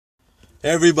Hey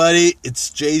everybody,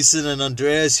 it's Jason and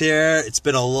Andreas here. It's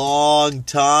been a long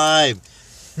time.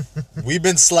 We've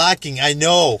been slacking. I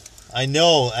know, and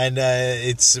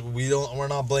we're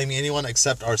not blaming anyone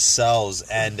except ourselves.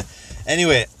 And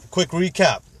anyway, quick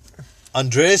recap.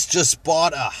 Andreas just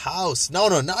bought a house.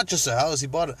 No, not just a house. He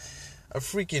bought a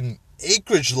freaking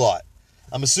acreage lot.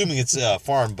 I'm assuming it's a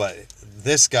farm, but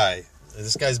this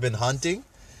guy's been hunting.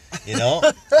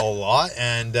 A lot,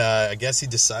 and I guess he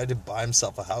decided to buy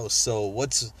himself a house. So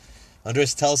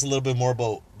Andres, tell us a little bit more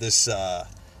about this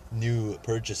new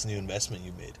investment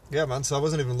you made. Yeah, man, so I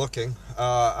wasn't even looking,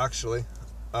 actually,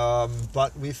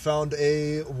 but we found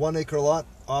a 1 acre lot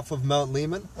off of Mount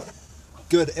Lehman.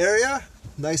 Good area,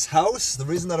 nice house. The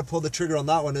reason that I pulled the trigger on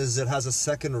that one is it has a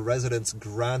second residence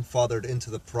grandfathered into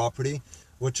the property,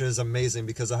 which is amazing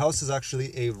because the house is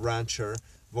actually a rancher.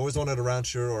 I've always wanted a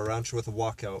rancher or a rancher with a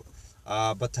walkout.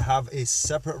 But to have a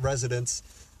separate residence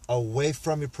away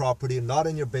from your property, not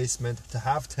in your basement, to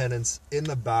have tenants in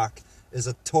the back is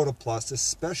a total plus,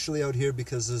 especially out here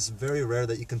because it's very rare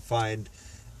that you can find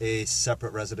a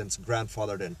separate residence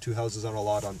grandfathered in. 2 houses on a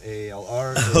lot on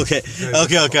ALR.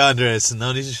 Okay, Andres.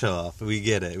 No need to show off. We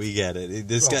get it.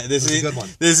 This is a good one.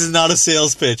 This is not a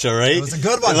sales pitch, all right? It was a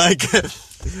good one.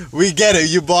 We get it.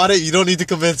 You bought it. You don't need to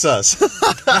convince us.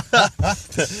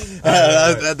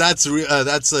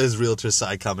 That's his realtor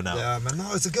side coming out. Yeah, man.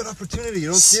 No, it's a good opportunity. You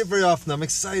don't see it very often. I'm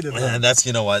excited. Man. And that's,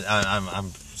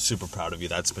 I'm super proud of you.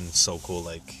 That's been so cool.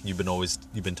 Like you've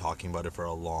been talking about it for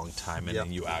a long time, and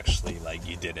then you actually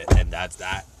you did it, and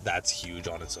that's huge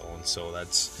on its own. So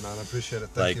that's, man, I appreciate it.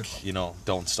 Thank you.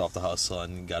 Don't stop the hustle,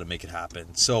 and you got to make it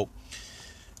happen. So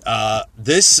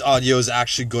this audio is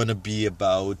actually going to be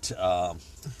about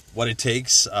what it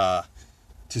takes to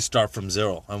start from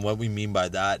zero. And what we mean by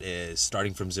that is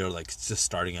starting from zero, like just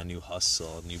starting a new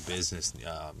hustle, a new business,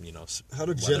 how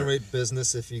to generate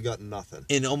business if you got nothing.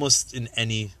 In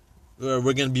any, we're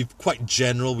going to be quite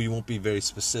general. We won't be very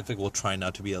specific. We'll try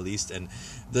not to be, at least. And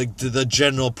the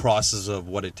general process of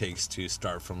what it takes to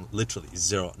start from literally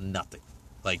zero, nothing.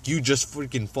 Like you just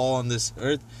freaking fall on this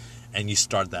earth and you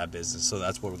start that business. So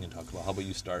that's what we're going to talk about. How about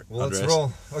you start, Well, Andres? Let's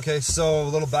roll. Okay, so a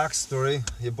little backstory.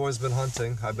 Your boy's been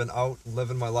hunting. I've been out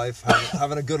living my life,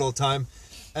 having a good old time.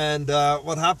 And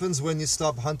what happens when you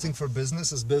stop hunting for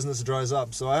business is business dries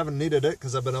up. So I haven't needed it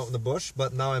because I've been out in the bush,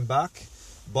 but now I'm back.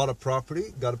 Bought a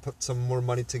property, got to put some more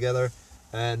money together,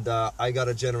 and I got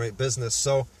to generate business.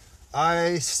 So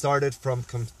I started from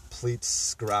complete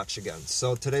scratch again.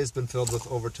 So today's been filled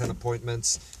with over 10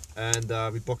 appointments. And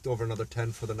we booked over another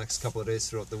 10 for the next couple of days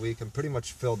throughout the week. I'm pretty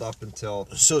much filled up until...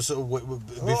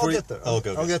 I'll get there. I'll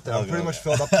get there. I'm pretty much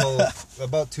filled up till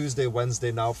about Tuesday,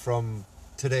 Wednesday now from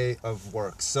today of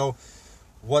work. So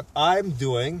what I'm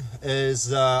doing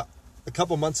is a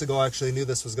couple months ago I actually knew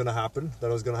this was going to happen, that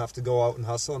I was going to have to go out and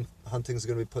hustle, and hunting is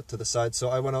going to be put to the side. So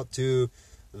I went out to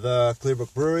the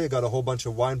Clearbrook Brewery. I got a whole bunch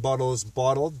of wine bottles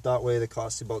bottled. That way they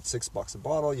cost you about $6 a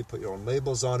bottle. You put your own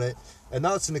labels on it. And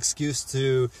now it's an excuse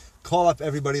to call up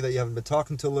everybody that you haven't been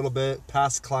talking to a little bit,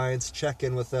 past clients, check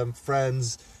in with them,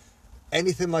 friends,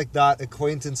 anything like that,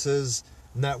 acquaintances,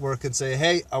 network, and say,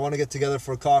 hey, I want to get together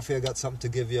for a coffee. I got something to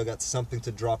give you. I got something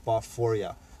to drop off for you.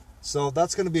 So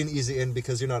that's going to be an easy in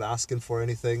because you're not asking for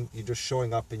anything. You're just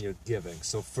showing up and you're giving.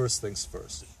 So first things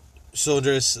first. So,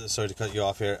 Andres, sorry to cut you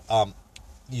off here.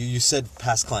 You said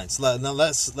past clients. Now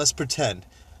let's pretend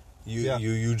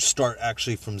you start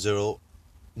actually from zero.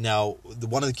 Now,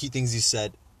 one of the key things you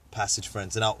said, passage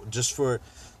friends. And now, just for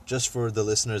the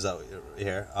listeners out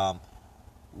here,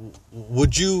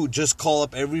 would you just call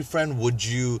up every friend? Would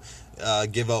you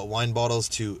give out wine bottles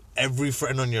to every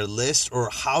friend on your list, or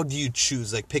how do you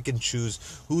choose? Like pick and choose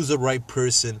who's the right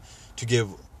person to give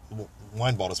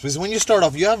wine bottles, because when you start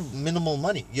off you have minimal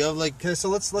money. You have so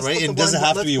let's right? put It doesn't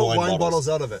have to be wine bottles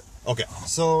out of it. Okay.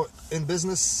 So in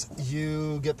business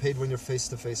you get paid when you're face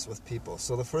to face with people.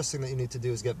 So the first thing that you need to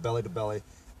do is get belly to belly,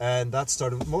 and that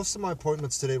started. Most of my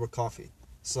appointments today were coffee.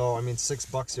 So I mean,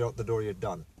 $6, you're out the door, you're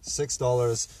done.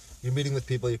 $6. You're meeting with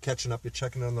people, you're catching up, you're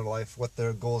checking on their life, what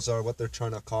their goals are, what they're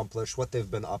trying to accomplish, what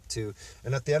they've been up to.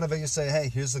 And at the end of it, you say, hey,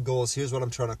 here's the goals, here's what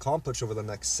I'm trying to accomplish over the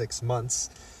next 6 months.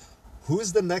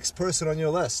 Who's the next person on your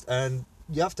list? And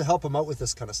you have to help them out with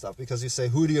this kind of stuff, because you say,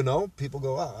 who do you know? People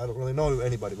go, I don't really know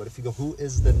anybody. But if you go, who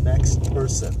is the next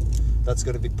person that's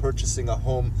going to be purchasing a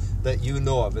home that you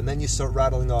know of? And then you start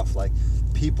rattling off like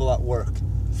people at work,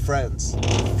 friends,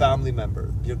 family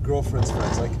member, your girlfriend's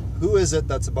friends. Like, who is it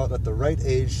that's about at the right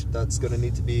age that's going to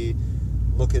need to be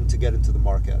looking to get into the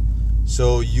market?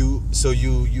 So you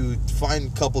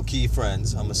find a couple key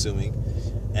friends, I'm assuming,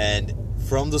 and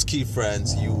from those key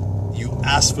friends, you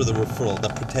ask for the referral, the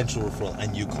potential referral,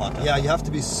 and you contact. Yeah, you have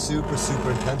to be super,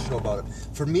 super intentional about it.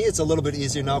 For me, it's a little bit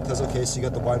easier now because, okay, so you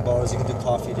got the wine bars, you can do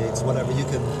coffee dates, whatever. You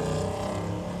can...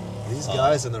 These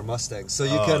guys and their Mustangs. So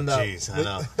you can... jeez, I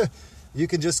know. You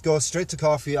can just go straight to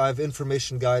coffee. I have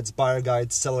information guides, buyer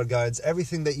guides, seller guides,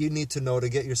 everything that you need to know to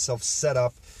get yourself set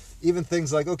up. Even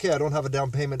things like, okay, I don't have a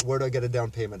down payment. Where do I get a down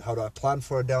payment? How do I plan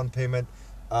for a down payment?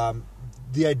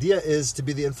 The idea is to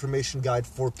be the information guide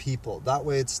for people. That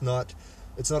way it's not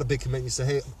a big commitment. You say,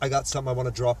 hey, I got something I want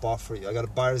to drop off for you. I got a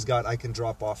buyer's guide I can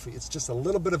drop off for you. It's just a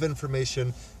little bit of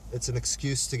information. It's an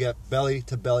excuse to get belly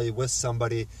to belly with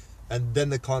somebody, and then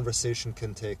the conversation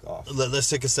can take off. Let's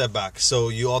take a step back. So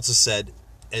you also said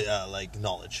like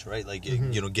knowledge, right? Like,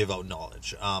 give out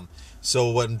knowledge.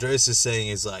 So what Andreas is saying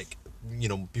is like,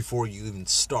 before you even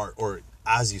start, or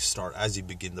as you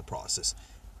begin the process,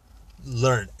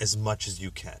 learn as much as you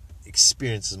can,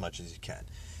 experience as much as you can,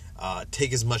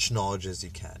 take as much knowledge as you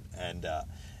can,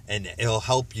 and it'll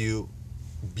help you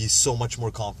be so much more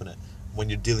confident when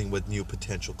you're dealing with new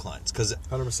potential clients.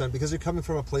 100%, because you're coming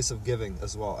from a place of giving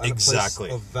as well, and exactly,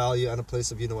 a place of value, and a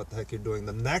place of what the heck you're doing.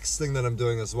 The next thing that I'm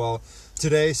doing as well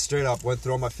today, straight up, went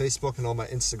through all my Facebook and all my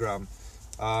Instagram,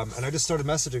 and I just started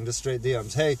messaging, just straight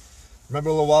DMs. Hey, remember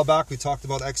a little while back we talked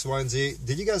about X, Y, and Z?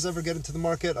 Did you guys ever get into the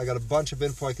market? I got a bunch of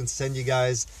info I can send you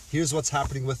guys. Here's what's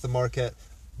happening with the market.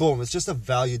 Boom, it's just a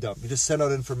value dump. You just send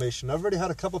out information. I've already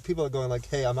had a couple people going like,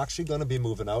 hey, I'm actually going to be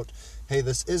moving out. Hey,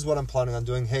 this is what I'm planning on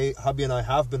doing. Hey, hubby and I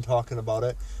have been talking about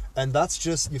it. And that's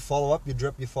just, you follow up, you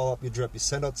drip, you follow up, you drip. You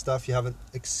send out stuff. You have an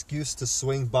excuse to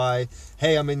swing by.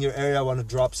 Hey, I'm in your area. I want to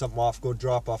drop something off. Go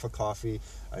drop off a coffee.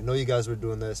 I know you guys were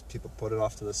doing this. People put it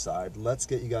off to the side. Let's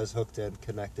get you guys hooked in,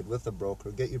 connected with a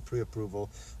broker, get your pre-approval.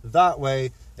 That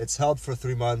way, it's held for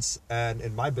 3 months. And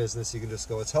in my business, you can just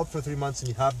go, it's held for 3 months, and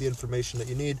you have the information that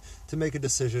you need to make a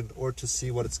decision or to see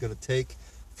what it's going to take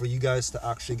for you guys to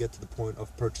actually get to the point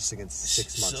of purchasing in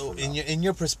 6 months So from now. in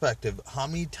your perspective, how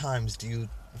many times do you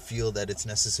feel that it's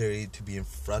necessary to be in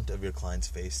front of your client's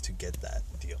face to get that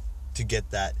deal, to get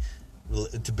that,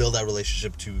 to build that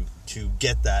relationship, to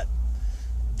get that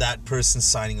person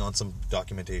signing on some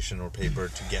documentation or paper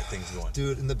to get things going?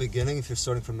 Dude, in the beginning, if you're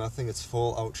starting from nothing, it's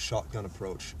full out shotgun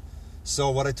approach. So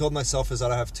what I told myself is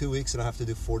that I have 2 weeks and I have to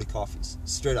do 40 coffees.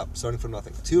 Straight up, starting from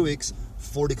nothing. 2 weeks,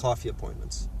 40 coffee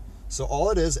appointments. So all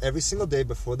it is, every single day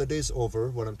before the day's over,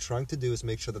 what I'm trying to do is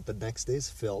make sure that the next day is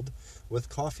filled with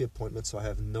coffee appointments, so I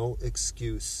have no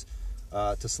excuse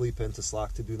to sleep in, to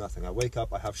slack, to do nothing. I wake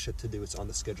up, I have shit to do, it's on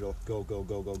the schedule, go, go,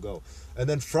 go, go, go. And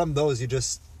then from those,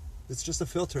 it's just a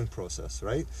filtering process,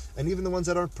 right? And even the ones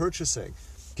that aren't purchasing,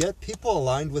 get people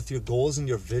aligned with your goals and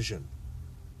your vision.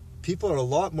 People are a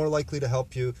lot more likely to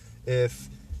help you if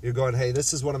you're going, hey,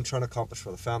 this is what I'm trying to accomplish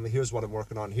for the family. Here's what I'm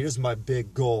working on. Here's my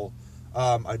big goal.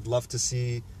 I'd love to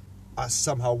see us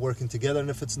somehow working together. And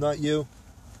if it's not you,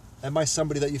 am I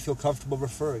somebody that you feel comfortable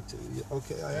referring to?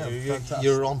 Okay, I am.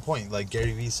 You're on point. Like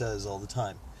Gary Vee says all the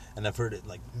time. And I've heard it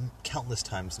like countless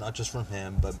times, not just from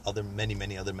him, but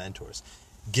many other mentors.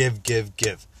 Give, give,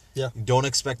 give. Yeah. Don't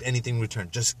expect anything in return.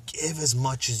 Just give as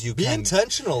much as you can. Be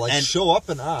intentional. Like, and show up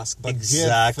and ask, but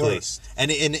exactly. Give first.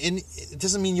 And it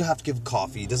doesn't mean you have to give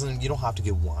coffee. You don't have to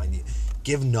give wine.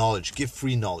 Give knowledge. Give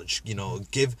free knowledge.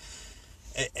 Give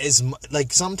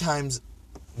like sometimes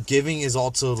giving is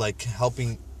also like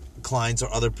helping clients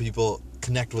or other people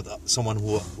connect with someone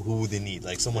who they need,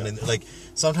 like someone in like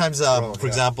sometimes for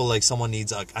example, like someone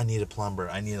needs like, I need a plumber,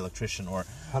 I need an electrician, or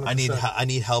 100%. I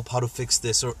need help how to fix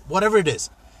this, or whatever it is.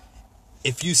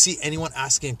 If you see anyone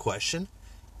asking a question,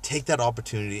 take that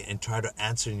opportunity and try to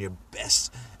answer in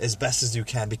as best as you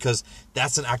can, because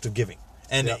that's an act of giving.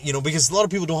 And because a lot of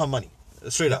people don't have money,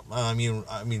 straight up. I mean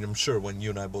I'm sure when you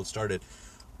and I both started,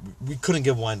 we couldn't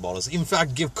give wine bottles. In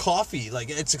fact, give coffee,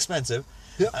 like it's expensive.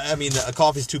 Yep. I mean, a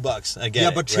coffee's $2. I get it.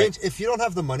 Yeah, but change. Right? If you don't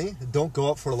have the money, don't go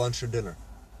out for lunch or dinner.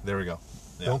 There we go.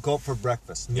 Yeah. Don't go out for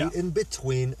breakfast. Meet in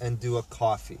between and do a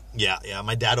coffee. Yeah.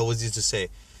 My dad always used to say,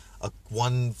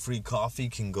 one free coffee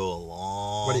can go a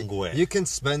long way. You can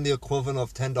spend the equivalent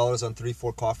of $10 on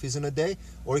 3-4 coffees in a day,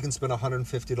 or you can spend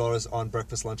 $150 on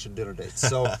breakfast, lunch, and dinner dates.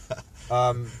 So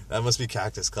that must be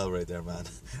Cactus Club right there, man.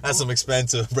 That's some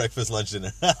expensive breakfast, lunch,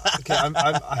 dinner. Okay,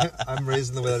 I'm raised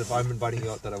in the way that if I'm inviting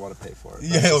you out, that I want to pay for it.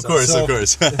 Yeah, of course.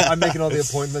 If I'm making all the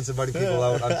appointments, inviting people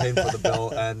out, I'm paying for the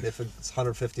bill, and if it's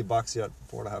 $150, you're at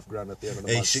 $4.5 grand at the end of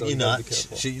the month.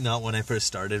 Shit you not, when I first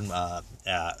started,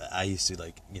 I used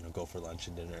to go for lunch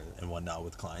and dinner and whatnot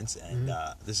with clients, and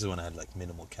this is when I had like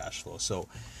minimal cash flow. So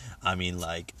I mean,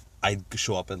 like, I'd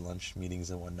show up at lunch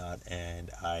meetings and whatnot, and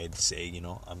I'd say, you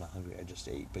know, I'm not hungry, I just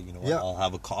ate, but you know what, Yeah. I'll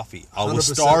have a coffee. I was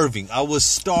 100%. starving. I was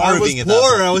starving I at was that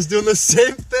poor. point. I was doing the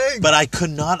same thing. But I could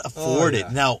not afford yeah.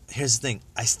 it. Now, here's the thing.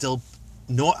 I still...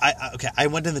 No, I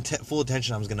went in the full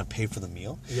attention I was going to pay for the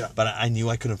meal. Yeah. But I knew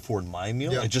I couldn't afford my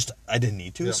meal. Yeah. I didn't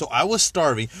need to. Yeah. So I was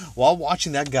starving while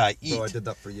watching that guy eat. Bro, I did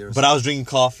that for years. But I was drinking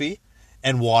coffee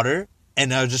and water,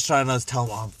 and I was just trying to tell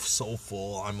him, I'm so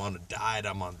full, I'm on a diet,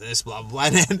 I'm on this, blah, blah,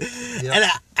 blah. And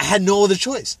I had no other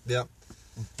choice. Yeah.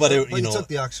 But, you know, took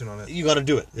the action on it. you got to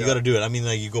do it. You Yeah. got to do it. I mean,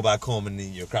 like, you go back home and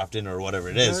you craft dinner or whatever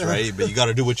it is, right? But you got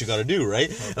to do what you got to do, right?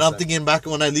 100%. And I'm thinking back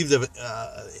when I leave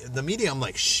the meeting, I'm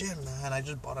like, shit, man, I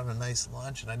just bought on a nice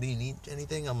lunch and I didn't eat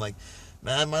anything. I'm like,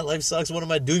 man, my life sucks. What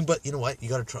am I doing? But you know what? You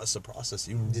got to trust the process.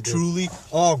 You truly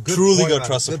got to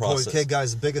trust the process. Okay,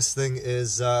 guys, the biggest thing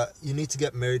is you need to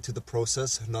get married to the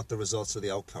process, not the results or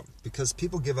the outcome. Because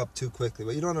people give up too quickly.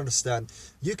 What you don't understand,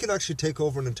 you can actually take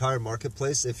over an entire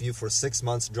marketplace if you, for 6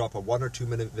 months, drop a 1 or 2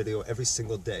 minute video every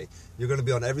single day. You're going to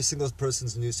be on every single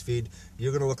person's newsfeed.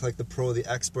 You're going to look like the pro, the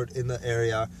expert in the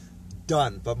area.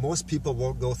 Done. But most people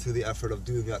won't go through the effort of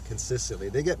doing that consistently.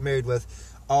 They get married with,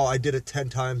 oh, I did it 10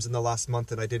 times in the last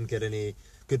month and I didn't get any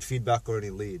good feedback or any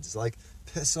leads. Like,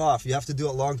 piss off. You have to do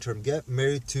it long term. Get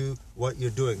married to what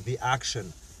you're doing, the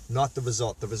action, not the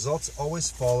result. The results always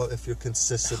follow if you're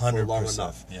consistent for long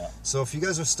enough. Yeah. So if you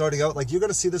guys are starting out, like, you're going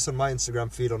to see this on my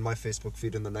Instagram feed, on my Facebook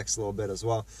feed in the next little bit as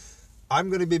well. I'm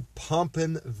going to be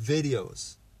pumping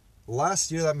videos.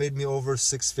 Last year, that made me over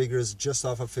 6 figures just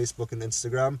off of Facebook and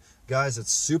Instagram. Guys,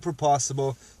 it's super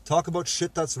possible. Talk about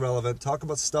shit that's relevant. Talk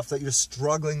about stuff that you're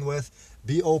struggling with.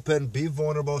 Be open, be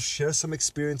vulnerable, share some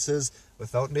experiences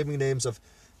without naming names of...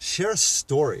 Share a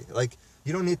story. Like,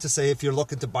 you don't need to say, if you're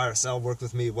looking to buy or sell, work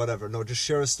with me, whatever. No, just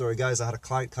share a story. Guys, I had a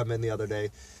client come in the other day.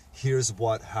 Here's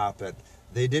what happened.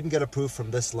 They didn't get approved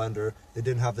from this lender. They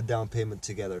didn't have the down payment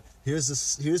together.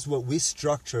 Here's what we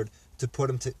structured to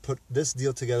put this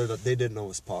deal together that they didn't know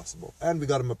was possible, and we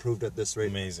got them approved at this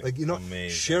rate. Amazing. Like, you know, Amazing.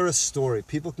 Share a story.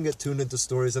 People can get tuned into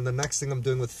stories. And the next thing I'm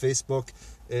doing with Facebook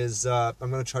is I'm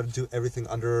going to try to do everything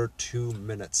under 2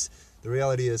 minutes. The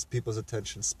reality is people's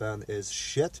attention span is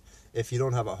shit. If you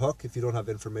don't have a hook, if you don't have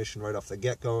information right off the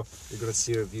get-go, you're going to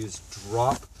see your views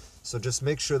drop. So just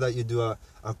make sure that you do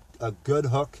a good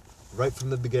hook right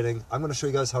from the beginning. I'm going to show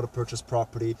you guys how to purchase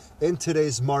property in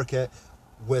today's market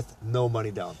with no money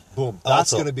down. Boom.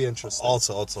 That's going to be interesting.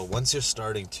 Also, once you're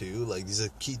starting to, like, these are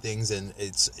key things, and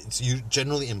it's you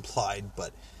generally implied,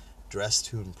 but dress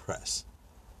to impress.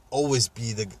 Always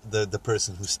be the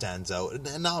person who stands out.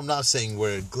 And now I'm not saying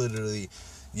wear glittery,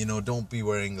 you know, don't be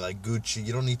wearing like Gucci.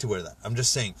 You don't need to wear that. I'm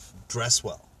just saying dress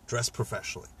well, dress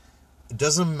professionally. It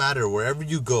doesn't matter wherever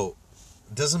you go.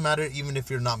 It doesn't matter even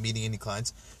if you're not meeting any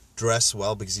clients. Dress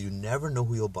well, because you never know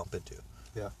who you'll bump into.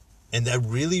 Yeah. And that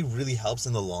really, really helps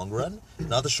in the long run,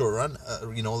 not the short run.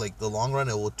 You know, like the long run,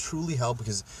 it will truly help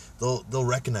because they'll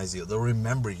recognize you, they'll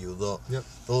remember you,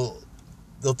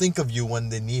 they'll think of you when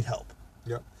they need help.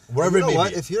 Yep. Wherever you know it may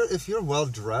what? be. If you're well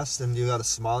dressed and you got a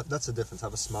smile, that's the difference.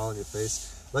 Have a smile on your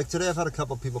face. Like today, I've had a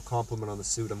couple people compliment on the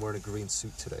suit. I'm wearing a green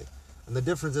suit today, and the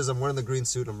difference is I'm wearing the green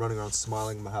suit. I'm running around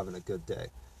smiling. I'm having a good day.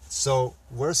 So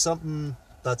wear something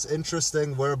that's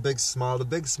interesting. Wear a big smile. The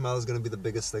big smile is going to be the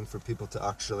biggest thing for people to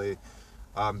actually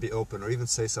be open, or even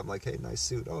say something like, "Hey, nice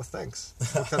suit. Oh, thanks.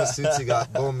 What kind of suits you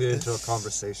got?" Boom, you're into a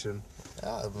conversation.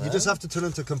 Yeah, You just have to turn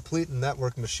into a complete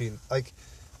network machine. Like,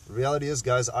 the reality is,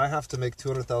 guys, I have to make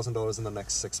 $200,000 in the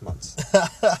next 6 months.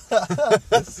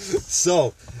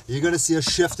 So, you're going to see a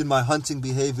shift in my hunting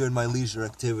behavior and my leisure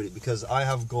activity, because I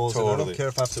have goals, and I don't care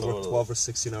if I have to work 12 or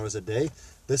 16 hours a day.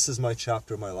 This is my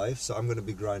chapter of my life, so I'm going to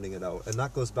be grinding it out. And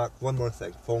that goes back, one more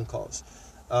thing, phone calls.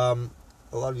 A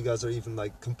lot of you guys are even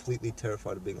like completely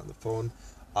terrified of being on the phone.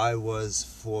 I was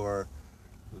for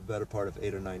the better part of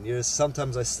 8 or 9 years.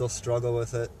 Sometimes I still struggle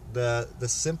with it. The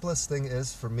simplest thing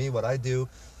is, for me, what I do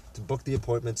to book the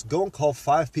appointments, go and call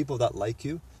 5 people that like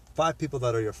you, 5 people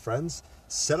that are your friends,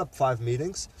 set up 5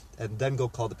 meetings, and then go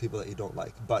call the people that you don't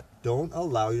like. But don't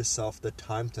allow yourself the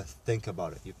time to think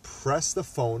about it. You press the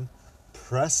phone,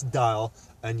 press dial,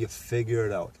 and you figure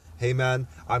it out. Hey man,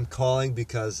 I'm calling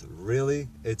because really,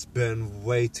 it's been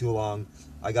way too long.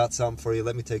 I got something for you.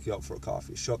 Let me take you out for a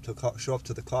coffee. Show up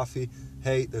to the coffee.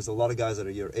 Hey, there's a lot of guys that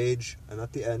are your age. And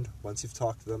at the end, once you've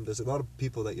talked to them, there's a lot of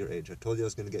people that your age. I told you I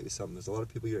was going to get you something. There's a lot of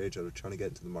people your age that are trying to get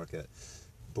into the market.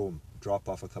 Boom, drop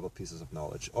off a couple pieces of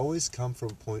knowledge. Always come from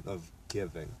a point of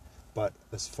giving. But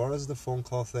as far as the phone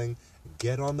call thing,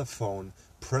 get on the phone,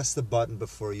 press the button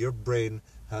before your brain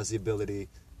has the ability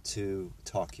to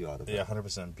talk you out of it. Yeah,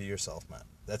 100%. Be yourself, man.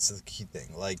 That's the key thing.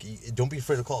 Like, don't be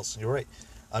afraid of calls. You're right.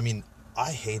 I mean,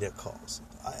 I hated calls.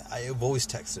 I've always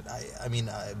texted. I mean,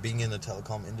 being in the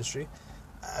telecom industry,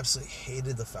 I absolutely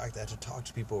hated the fact that I had to talk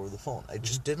to people over the phone. I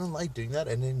just didn't like doing that.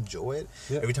 I didn't enjoy it.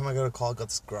 Yeah. Every time I got a call, I got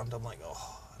this grunt. I'm like,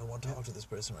 oh, I don't want to talk to this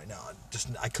person right now.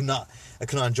 I could not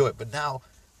enjoy it. But now,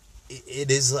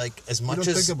 it is like as much as...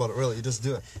 You don't think about it, really. You just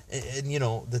do it. And you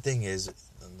know, the thing is,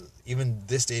 even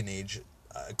this day and age,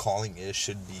 calling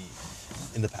should be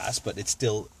in the past, but it's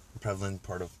still a prevalent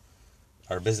part of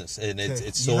our business, and it's so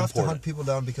important. You have to hunt people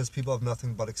down because people have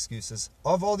nothing but excuses.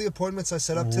 Of all the appointments I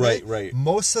set up today,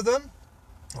 most of them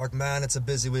are like, man, it's a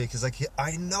busy week. It's like,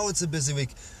 I know it's a busy week,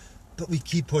 but we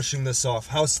keep pushing this off.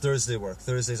 How's Thursday work?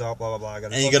 Thursday's out, blah, blah, blah.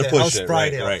 And you got to push how's it.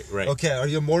 Friday Right. Okay, are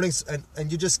your mornings... And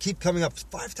you just keep coming up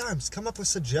 5 times. Come up with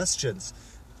suggestions.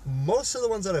 Most of the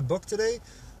ones that I booked today,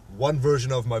 one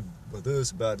version of my, well, this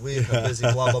is a bad week, I'm busy,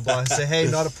 blah, blah, blah. I say,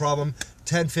 hey, not a problem.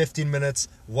 10, 15 minutes,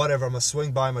 whatever. I'm going to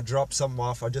swing by. I'm going to drop something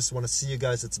off. I just want to see you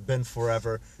guys. It's been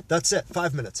forever. That's it.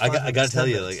 5 minutes. I got to tell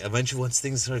you, like, eventually once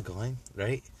things start going,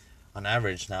 right? On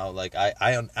average now, like,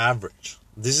 I on average,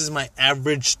 this is my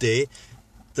average day,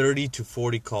 30 to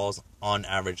 40 calls on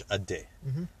average a day.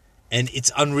 Mm-hmm. And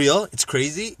it's unreal. It's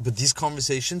crazy. But these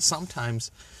conversations, sometimes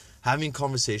having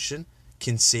conversation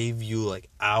can save you like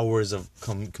hours of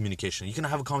communication. You can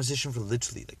have a conversation for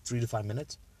literally like 3 to 5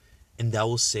 minutes, and that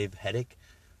will save headache.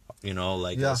 You know,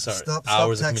 like stop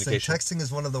hours texting. of communication. Texting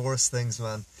is one of the worst things,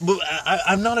 man. But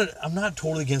I'm not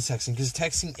totally against texting, because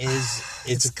texting is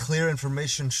it's clear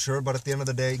information, sure, but at the end of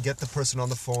the day, get the person on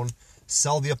the phone,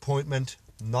 sell the appointment,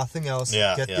 nothing else.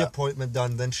 Get the appointment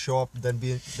done, then show up, then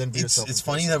be yourself. It's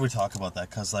funny that we talk about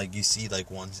that, because like you see like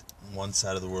one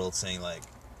side of the world saying like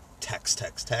text,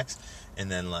 and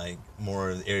then like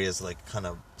more areas like kind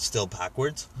of still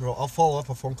backwards. Bro, I'll follow up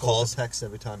a phone call with a text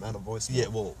every time and a voicemail. Yeah,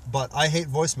 well, but I hate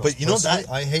voicemails. But you know that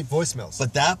I hate voicemails.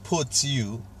 But that puts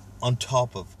you on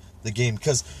top of the game,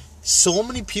 because so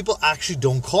many people actually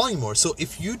don't call anymore. So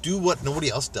if you do what nobody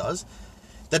else does,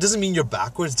 that doesn't mean you're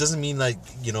backwards. Doesn't mean like,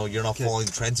 you know, you're not following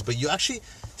the trends, but you actually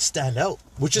stand out,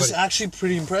 which is actually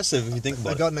pretty impressive if you think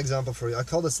about it. I got an example for you. I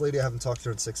called this lady. I haven't talked to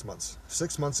her in 6 months.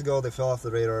 6 months ago, they fell off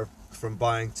the radar from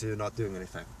buying to not doing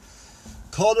anything.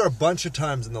 Called her a bunch of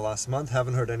times in the last month.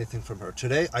 Haven't heard anything from her.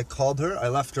 Today, I called her. I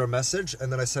left her a message,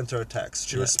 and then I sent her a text.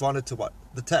 She responded to what?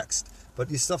 The text. But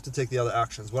you still have to take the other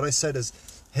actions. What I said is,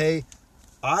 hey,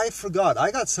 I forgot.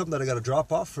 I got something that I got to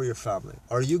drop off for your family.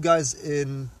 Are you guys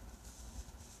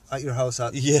at your house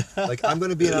like, I'm going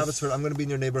to be in Abbotsford, I'm going to be in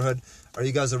your neighborhood, are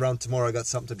you guys around tomorrow? I got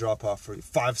something to drop off for you.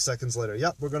 5 seconds later,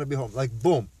 yep, we're going to be home. Like,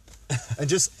 boom. And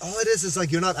just all it is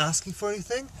like, you're not asking for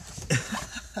anything,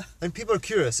 and people are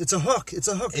curious. It's a hook. It's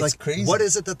like, crazy. What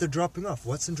is it that they're dropping off?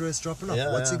 What's Andreas dropping off?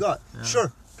 What's he got?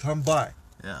 Sure, come by.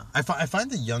 I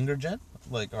find the younger gen,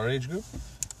 like our age group,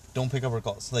 don't pick up our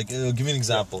calls. Like, give me an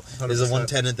example. 100%. There's a one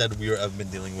tenant that I've been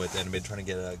dealing with, and I've been trying to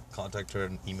get a contact her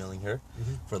and emailing her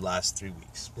for the last 3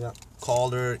 weeks. Yeah.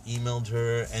 Called her, emailed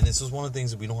her, and this was one of the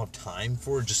things that we don't have time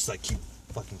for, just like keep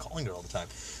fucking calling her all the time.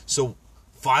 So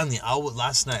finally,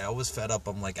 last night I was fed up.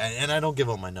 I'm like, and I don't give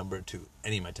out my number to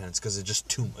any of my tenants because it's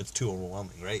too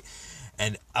overwhelming, right?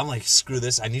 And I'm like, screw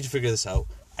this. I need to figure this out.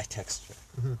 I text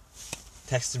her.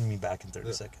 Texted me back in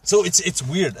 30 seconds. So it's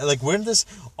weird. Like, we're in this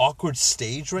awkward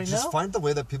stage right now. Just find the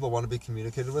way that people want to be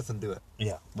communicated with and do it.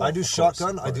 Yeah. Well, I do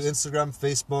shotgun. I do Instagram,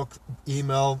 Facebook,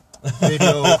 email,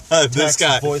 video, text,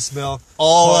 voicemail.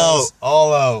 All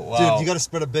out. Wow. Dude, you got to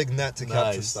spread a big net to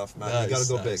capture stuff, man. You got to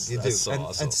go big. You do. So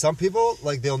awesome. And some people,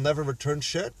 like, they'll never return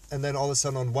shit, and then all of a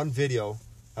sudden on one video,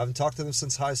 I haven't talked to them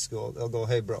since high school, they'll go,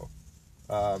 hey, bro,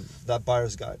 that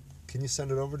buyer's guide, can you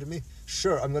send it over to me?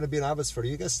 Sure, I'm going to be in Abbotsford. Are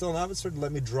you guys still in Abbotsford?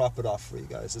 Let me drop it off for you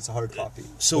guys. It's a hard copy.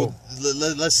 So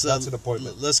that's an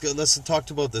appointment. Let's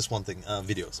talk about this one thing,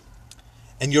 videos.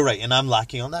 And you're right, and I'm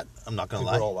lacking on that. I'm not going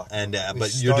to lie. We're all lacking. And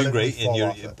but you're doing great,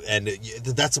 and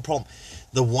that's the problem.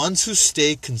 The ones who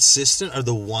stay consistent are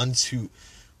the ones who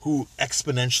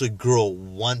exponentially grow.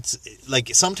 Like,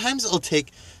 sometimes it'll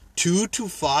take 2 to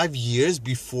 5 years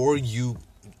before you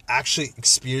actually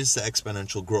experience the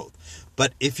exponential growth.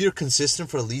 But if you're consistent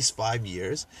for at least 5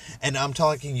 years, and I'm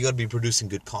talking, you got to be producing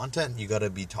good content, you got to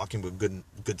be talking about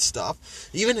good stuff.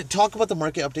 Even talk about the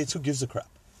market updates. Who gives a crap?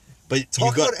 But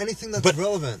talk about anything that's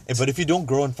relevant. But if you don't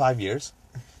grow in 5 years,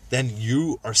 then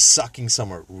you are sucking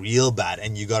somewhere real bad,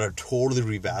 and you got to totally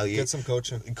reevaluate. Get some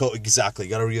coaching. Exactly.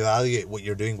 You got to reevaluate what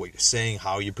you're doing, what you're saying,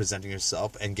 how you're presenting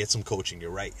yourself, and get some coaching.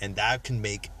 You're right. And that can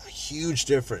make a huge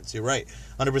difference. You're right.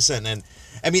 100%. And,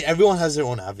 I mean, everyone has their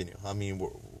own avenue. I mean,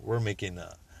 we're making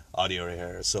audio right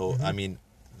here. So, I mean,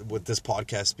 with this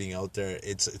podcast being out there,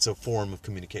 it's a form of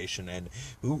communication, and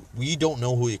we don't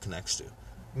know who it connects to.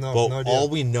 No, but no idea. all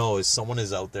we know is someone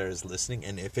is out there is listening,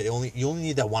 and if you only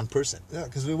need that one person. Yeah,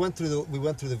 because we went through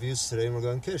the views today, and we're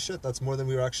going, okay, shit, that's more than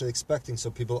we were actually expecting.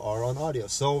 So people are on audio.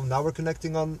 So now we're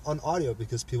connecting on audio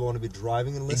because people want to be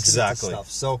driving and listening to stuff.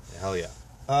 So hell yeah.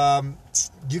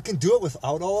 You can do it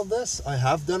without all of this. I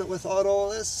have done it without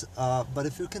all of this, but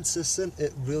if you're consistent,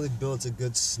 it really builds a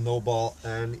good snowball,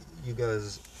 and you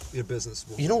guys, your business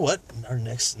will. You know what? Our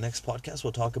next podcast,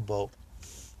 we'll talk about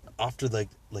after then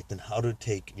how to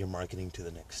take your marketing to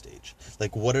the next stage.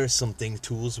 Like, what are some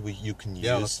tools you can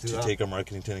use to take our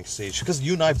marketing to the next stage? Because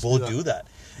you and I both do that,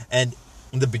 and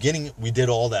in the beginning, we did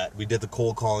all that. We did the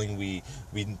cold calling. We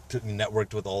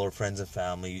networked with all our friends and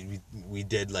family. We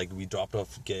dropped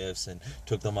off gifts and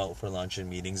took them out for lunch and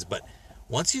meetings. But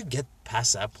once you get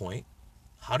past that point,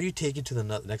 how do you take it to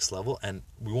the next level? And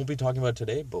we won't be talking about it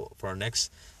today, but for our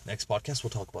next podcast, we'll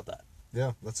talk about that.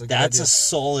 Yeah, that's a good idea. That's a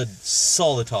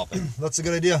solid topic. That's a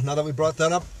good idea. Now that we brought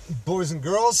that up, boys and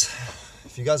girls,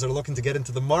 if you guys are looking to get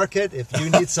into the market, if you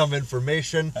need some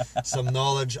information, some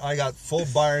knowledge, I got full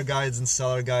buyer guides and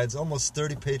seller guides, almost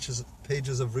 30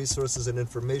 pages of resources and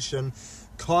information,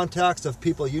 contacts of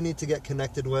people you need to get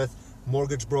connected with,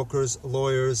 mortgage brokers,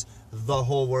 lawyers, the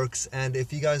whole works. And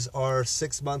if you guys are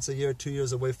 6 months, a year, 2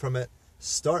 years away from it,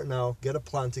 start now, get a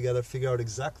plan together, figure out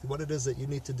exactly what it is that you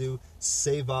need to do,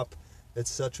 save up,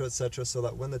 etc., so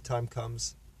that when the time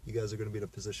comes, you guys are going to be in a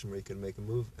position where you can make a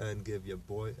move and give your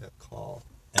boy a call.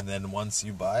 And then once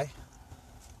you buy,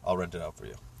 I'll rent it out for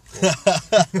you. Cool.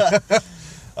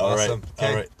 All awesome. right.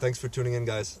 All right. Thanks for tuning in,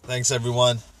 guys. Thanks,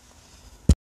 everyone.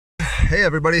 Hey,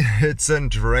 everybody. It's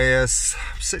Andreas.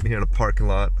 I'm sitting here in a parking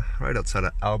lot right outside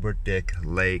of Albert Dick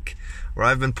Lake, where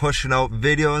I've been pushing out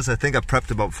videos. I think I've prepped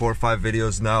about 4 or 5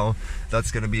 videos now. That's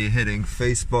going to be hitting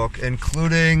Facebook,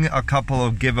 including a couple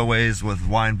of giveaways with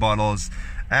wine bottles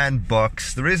and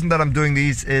books. The reason that I'm doing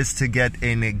these is to get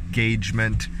an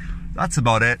engagement. That's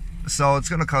about it. So it's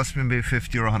going to cost me maybe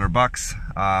 50 or 100 bucks.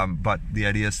 But the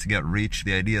idea is to get reach.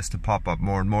 The idea is to pop up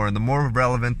more and more. And the more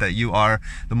relevant that you are,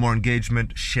 the more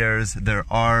engagement shares there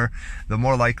are, the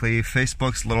more likely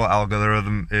Facebook's little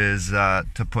algorithm is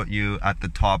to put you at the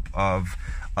top of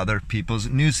other people's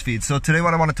newsfeed. So today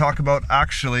what I want to talk about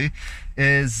actually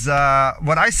is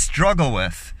what I struggle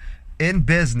with in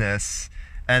business,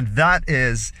 and that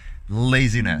is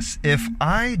laziness. If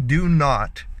I do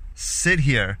not sit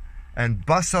here and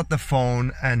bust out the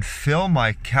phone and fill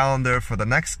my calendar for the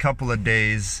next couple of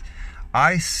days,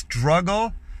 I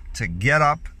struggle to get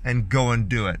up and go and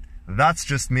do it. That's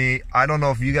just me. I don't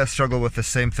know if you guys struggle with the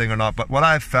same thing or not, but what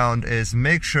I've found is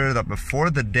make sure that before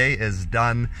the day is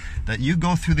done, that you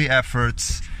go through the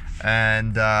efforts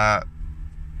and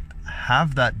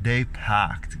have that day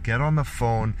packed. Get on the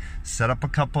phone, set up a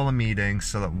couple of meetings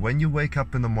so that when you wake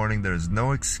up in the morning, there's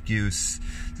no excuse.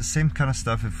 It's the same kind of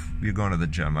stuff if you're going to the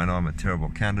gym. I know I'm a terrible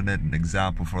candidate and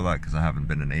example for that because I haven't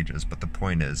been in ages, but the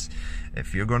point is,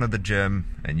 if you're going to the gym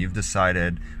and you've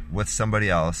decided with somebody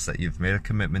else that you've made a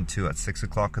commitment to at 6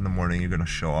 o'clock in the morning, you're going to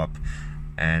show up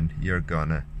and you're going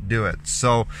to do it.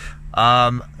 So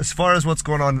as far as what's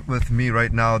going on with me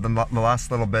right now, the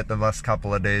last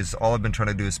couple of days, all I've been trying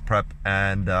to do is prep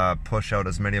and push out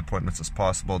as many appointments as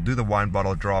possible, do the wine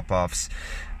bottle drop-offs.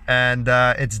 And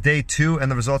it's day 2,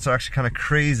 and the results are actually kind of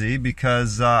crazy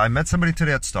because I met somebody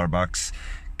today at Starbucks,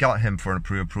 got him for a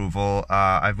pre-approval.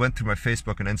 I went through my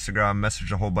Facebook and Instagram,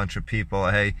 messaged a whole bunch of people.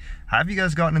 Hey, have you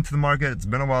guys gotten into the market? It's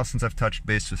been a while since I've touched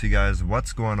base with you guys.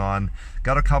 What's going on?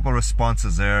 Got a couple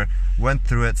responses there. Went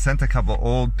through it, sent a couple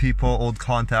old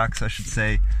contacts, I should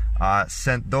say.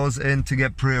 Sent those in to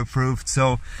get pre-approved.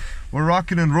 So we're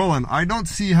rocking and rolling. I don't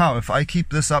see how, if I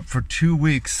keep this up for 2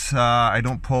 weeks, I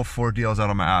don't pull 4 deals out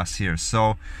of my ass here.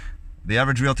 So the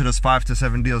average realtor does 5 to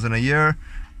 7 deals in a year.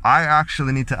 I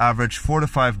actually need to average 4 to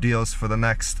 5 deals for the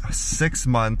next 6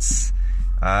 months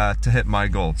to hit my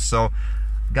goal. So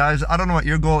guys, I don't know what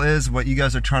your goal is, what you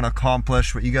guys are trying to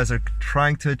accomplish, what you guys are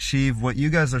trying to achieve, what you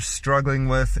guys are struggling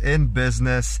with in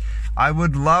business. I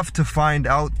would love to find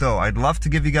out though. I'd love to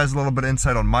give you guys a little bit of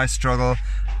insight on my struggle.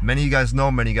 Many of you guys know,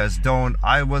 many of you guys don't.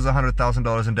 I was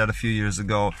 $100,000 in debt a few years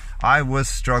ago. I was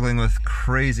struggling with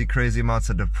crazy amounts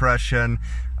of depression,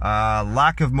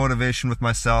 lack of motivation with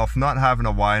myself, not having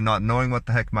a why, not knowing what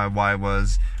the heck my why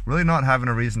was, really not having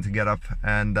a reason to get up,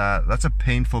 and that's a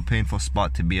painful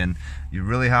spot to be in. You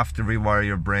really have to rewire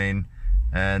your brain,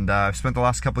 and I've spent the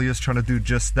last couple of years trying to do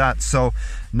just that. So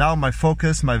now my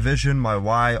focus, my vision, my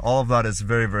why, all of that is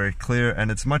very clear,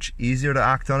 and it's much easier to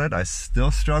act on it. I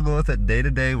still struggle with it day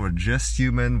to day. We're just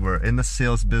human. We're in the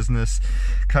sales business.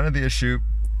 Kind of the issue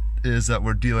is that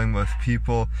we're dealing with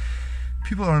people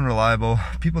are unreliable,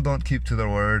 people don't keep to their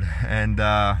word, and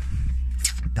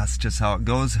that's just how it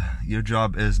goes. Your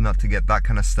job is not to get that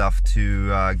kind of stuff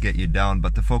to get you down,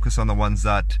 but to focus on the ones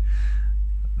that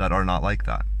are not like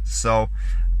that. So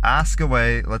ask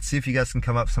away. Let's see if you guys can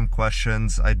come up with some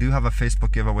questions. I do have a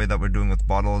Facebook giveaway that we're doing with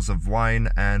bottles of wine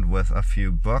and with a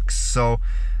few books. So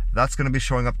that's going to be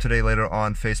showing up today later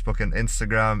on Facebook and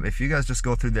Instagram. If you guys just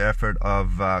go through the effort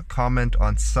of comment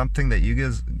on something that you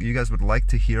guys would like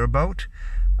to hear about,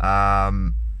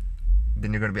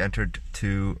 then you're going to be entered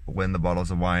to win the bottles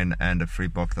of wine and a free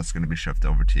book that's going to be shipped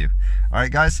over to you. All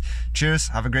right, guys. Cheers.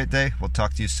 Have a great day. We'll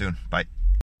talk to you soon. Bye.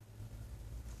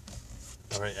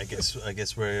 All right, I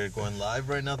guess we're going live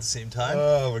right now at the same time.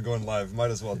 Oh, we're going live.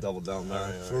 Might as well double down there. All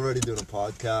right. We're already doing a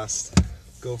podcast.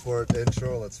 Go for it.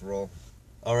 Intro. Let's roll.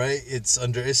 All right, it's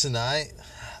Andreas and I,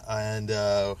 and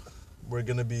we're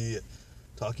going to be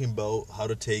talking about how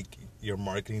to take your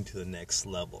marketing to the next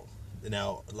level.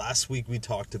 Now, last week we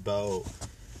talked about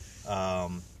how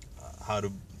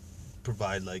to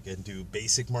provide and do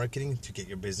basic marketing to get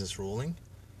your business rolling.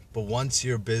 But once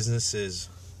your business is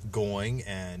going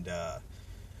and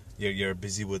you're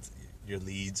busy with your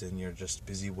leads and you're just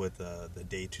busy with the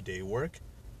day-to-day work,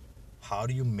 how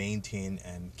do you maintain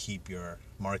and keep your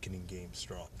marketing game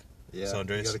strong? Yeah, so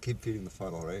Andreas, you got to keep feeding the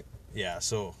funnel, right? Yeah,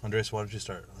 so Andreas, why don't you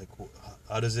start?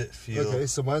 How does it feel? Okay,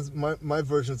 so my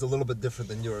version is a little bit different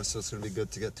than yours, so it's going to be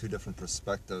good to get two different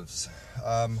perspectives.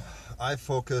 I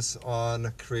focus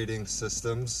on creating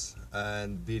systems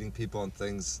and beating people on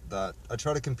things that I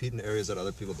try to compete in areas that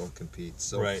other people don't compete.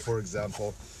 So, For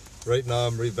example, right now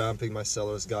I'm revamping my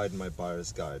seller's guide and my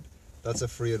buyer's guide. That's a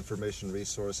free information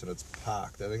resource and it's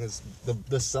packed. I think it's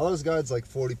the seller's guide's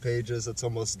 40 pages. It's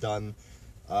almost done.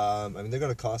 I mean, they're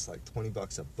going to cost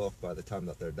 $20 a book by the time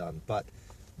that they're done. But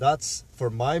that's for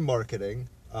my marketing.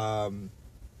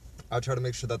 I try to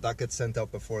make sure that gets sent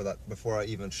out before I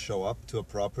even show up to a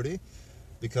property,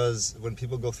 because when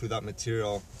people go through that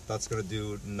material, that's going to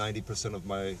do 90% of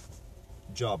my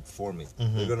job for me.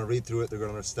 Mm-hmm. They're going to read through it. They're going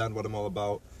to understand what I'm all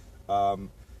about.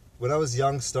 When I was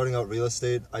young, starting out real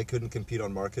estate, I couldn't compete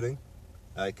on marketing.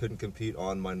 I couldn't compete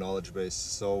on my knowledge base.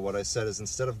 So what I said is,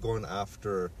 instead of going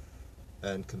after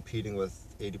and competing with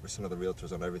 80% of the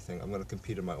realtors on everything, I'm going to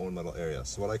compete in my own little area.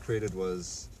 So what I created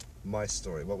was my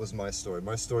story. What was my story?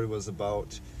 My story was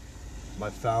about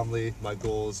my family, my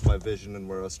goals, my vision, and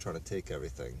where I was trying to take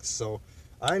everything. So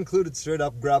I included, straight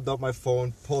up, grabbed out my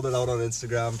phone, pulled it out on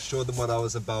Instagram, showed them what I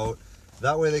was about.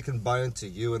 That way they can buy into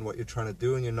you and what you're trying to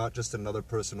do, and you're not just another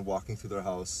person walking through their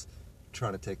house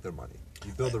trying to take their money.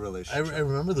 You build a relationship. I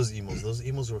remember those emails. Those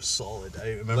emails were solid. I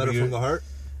remember Letter from the heart?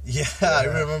 Yeah, I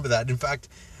remember that. In fact,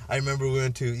 I remember we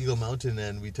went to Eagle Mountain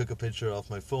and we took a picture off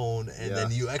my phone, and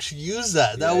then you actually used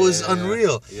that. That was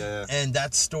unreal. Yeah. And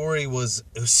that story was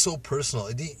so personal.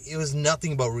 It was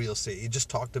nothing about real estate. It just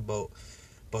talked about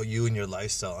you and your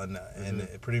lifestyle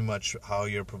and pretty much how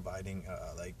you're providing,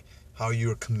 how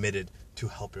you're committed to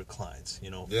help your clients,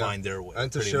 find their way.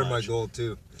 And to share my goal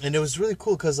too. And it was really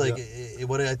cool because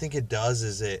what I think it does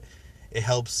is it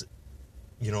helps,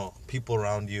 people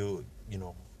around you,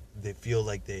 they feel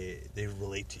like they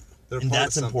relate to you. And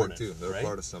that's important too. They're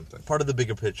part of something. Part of the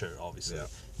bigger picture, obviously. Yeah.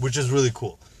 Which is really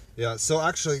cool. Yeah, so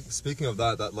actually, speaking of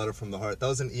that letter from the heart, that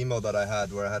was an email that I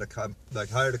had where I had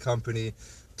hired a company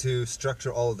to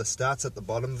structure all of the stats at the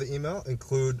bottom of the email,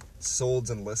 include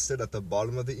solds and listed at the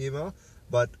bottom of the email,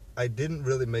 but I didn't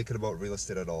really make it about real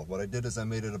estate at all. What I did is I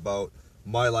made it about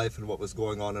my life and what was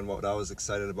going on and what I was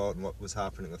excited about and what was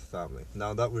happening with family.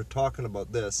 Now that we're talking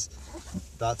about this,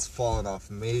 that's fallen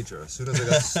off major. As soon as I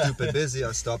got stupid busy,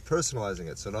 I stopped personalizing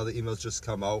it. So now the emails just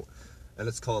come out and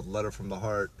it's called Letter from the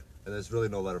Heart, and there's really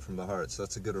no letter from the heart. So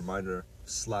that's a good reminder.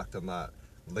 Slacked on that.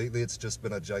 Lately it's just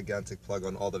been a gigantic plug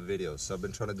on all the videos. So I've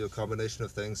been trying to do a combination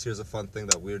of things. Here's a fun thing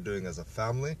that we're doing as a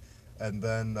family, and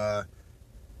then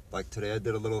today I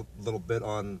did a little bit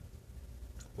on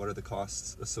what are the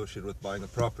costs associated with buying a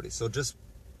property. So just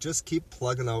keep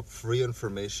plugging out free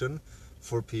information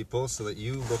for people so that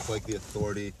you look like the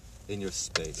authority in your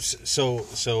space.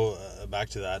 So back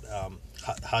to that.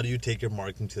 How do you take your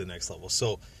marketing to the next level?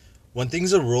 So when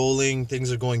things are rolling,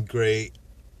 things are going great,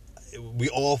 we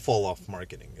all fall off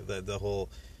marketing. The whole,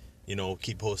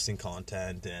 keep posting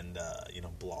content and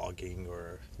blogging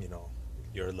or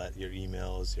your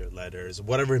emails, your letters,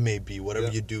 whatever it may be, whatever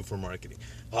you do for marketing.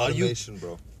 Automation,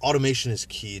 bro. Automation is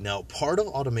key. Now, part of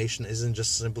automation isn't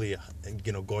just simply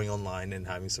going online and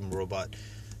having some robot,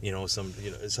 some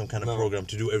kind of program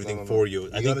to do everything for you.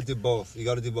 You got to do both. You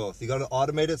got to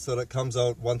automate it so that it comes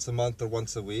out once a month or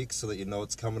once a week so that you know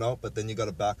it's coming out, but then you got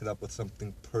to back it up with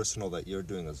something personal that you're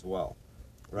doing as well.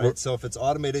 Right? So if it's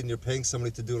automated and you're paying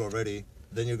somebody to do it already,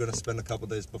 then you're going to spend a couple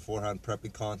days beforehand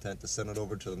prepping content to send it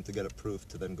over to them to get it proofed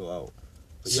to then go out.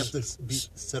 But you have to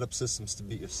set up systems to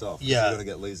beat yourself. Yeah. You're going to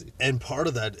get lazy. And part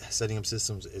of that setting up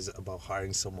systems is about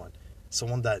hiring someone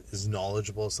that is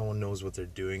knowledgeable, someone knows what they're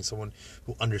doing, someone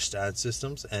who understands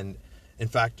systems, and in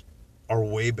fact are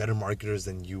way better marketers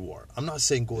than you are. I'm not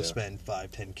saying go spend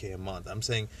 5, 10K a month. I'm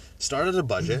saying start at a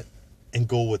budget and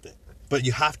go with it. But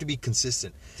you have to be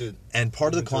consistent. Dude, and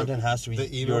part of the content has to be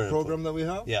the email program that we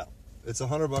have. Yeah. It's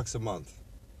 $100 a month.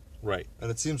 Right. And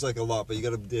it seems like a lot, but you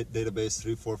got a database,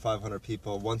 300, 400, 500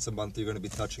 people. Once a month, you're going to be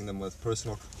touching them with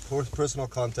personal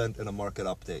content and a market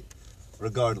update.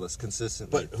 Regardless,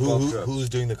 consistently. But who's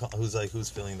doing who's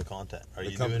filling the content? Are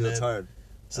you doing it? That's hired.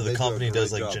 So the company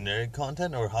does like generic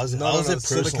content, or how's it personalized?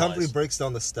 So the company breaks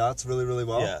down the stats really, really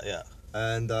well. Yeah.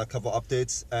 And a couple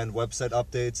updates and website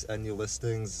updates and new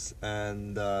listings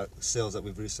and sales that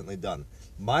we've recently done.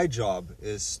 My job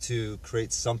is to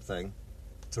create something,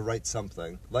 to write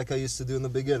something, like I used to do in the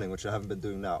beginning, which I haven't been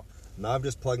doing now. Now I'm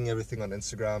just plugging everything on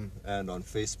Instagram and on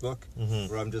Facebook,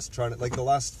 where I'm just trying to, like the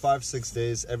last 5-6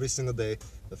 days, every single day,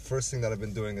 the first thing that I've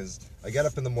been doing is I get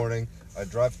up in the morning, I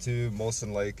drive to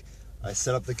Molson Lake, I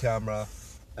set up the camera,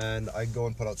 and I go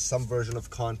and put out some version of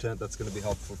content that's going to be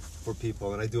helpful for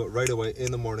people, and I do it right away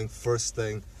in the morning, first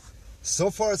thing.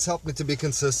 So far it's helped me to be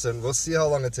consistent. We'll see how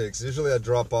long it takes. Usually I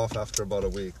drop off after about a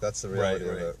week. That's the reality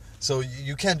of it. So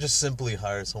you can't just simply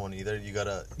hire someone either. You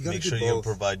gotta make sure you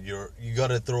provide you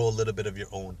gotta throw a little bit of your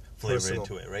own flavor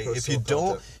into it, right? If you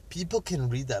don't, people can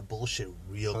read that bullshit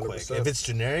real 100%. Quick. If it's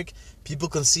generic, people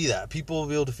can see that. People will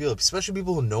be able to feel it. Especially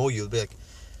people who know you will be like,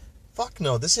 fuck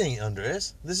no, this ain't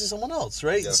Andres. This is someone else,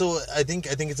 right? Yeah. So I think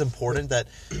it's important that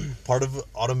part of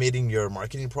automating your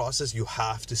marketing process, you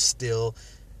have to still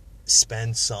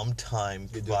spend some time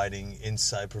providing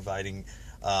insight, providing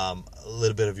a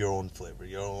little bit of your own flavor,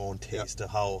 your own taste, to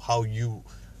how you.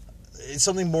 It's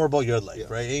something more about your life,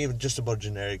 right? It ain't just about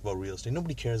generic, about real estate.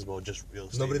 Nobody cares about just real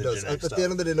estate. Nobody does. At the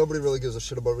end of the day, nobody really gives a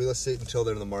shit about real estate until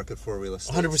they're in the market for real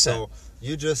estate. 100%. So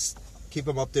you just keep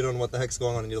them updated on what the heck's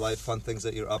going on in your life, fun things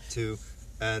that you're up to,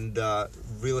 and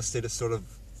real estate is sort of,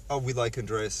 we like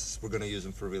Andres, we're going to use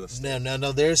him for real estate.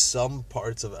 No, there's some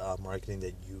parts of marketing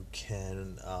that you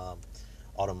can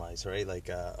automate, right? Like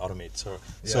automate.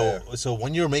 So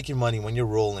when you're making money, when you're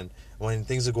rolling, when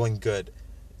things are going good,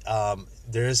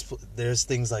 there's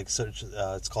things like search.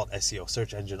 It's called SEO,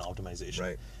 search engine optimization.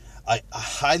 Right. I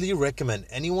highly recommend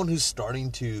anyone who's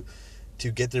starting to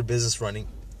get their business running,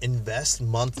 invest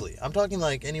monthly. I'm talking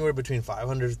like anywhere between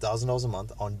 $500 to $1,000 a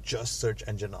month on just search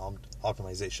engine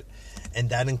optimization,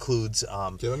 and that includes.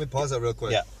 Okay, let me pause that real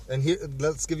quick. Yeah. And here,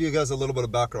 let's give you guys a little bit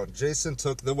of background. Jason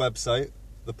took the website,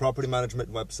 the property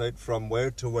management website, from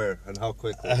where to where and how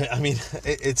quickly? I mean,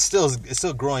 it's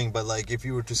still growing, but like if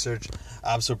you were to search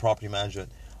Absolute Property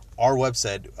Management, our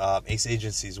website, Ace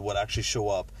Agencies, would actually show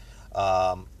up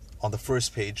on the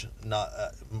first page, not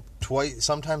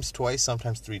sometimes twice,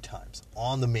 sometimes 3 times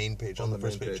on the main page, on the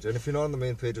first page. And if you're not on the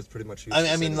main page, it's pretty much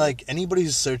useless. I mean, like anybody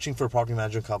who's searching for property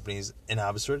management companies in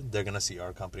Abbotsford, they're gonna see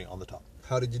our company on the top.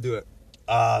 How did you do it?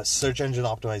 Search engine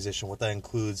optimization. What that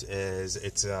includes is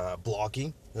it's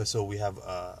blogging. So we have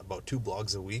about 2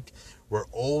 blogs a week. We're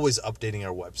always updating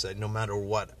our website, no matter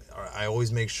what. I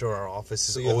always make sure our office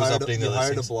is always updating the listings. You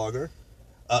hired a blogger?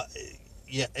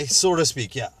 Yeah, so to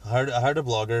speak. Yeah, I hired a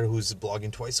blogger who's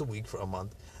blogging twice a week for a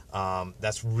month.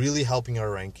 That's really helping our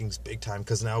rankings big time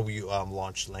because now we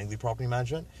launched Langley Property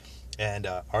Management, and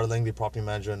our Langley Property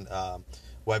Management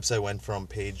website went from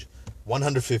page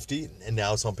 150 and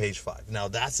now it's on page 5. Now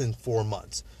that's in 4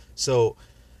 months. So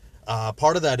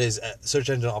part of that is search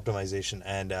engine optimization,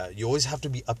 and you always have to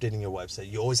be updating your website.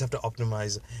 You always have to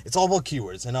optimize. It's all about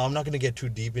keywords, and I'm not going to get too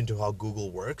deep into how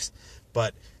Google works,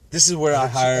 but this is where I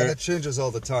hire. And it changes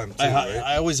all the time, too,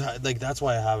 I always, like, that's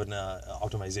why I have an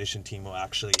optimization team who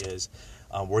actually is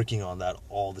working on that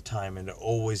all the time, and they're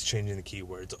always changing the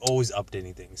keywords, always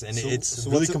updating things, and it's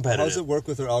really competitive. How does it work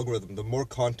with their algorithm? The more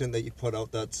content that you put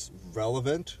out that's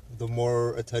relevant, the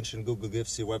more attention Google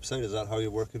gives to your website. Is that how you're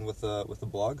working with the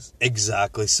blogs?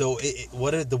 Exactly. So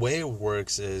the way it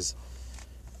works is,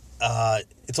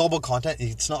 it's all about content.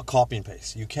 It's not copy and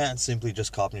paste. You can't simply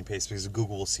just copy and paste because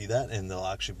Google will see that and they'll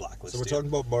actually blacklist you. So we're talking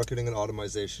about marketing and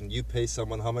automation. You pay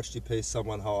someone. How much do you pay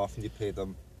someone? How often do you pay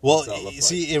them? Well,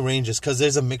 see, it ranges because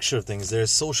there's a mixture of things.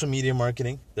 There's social media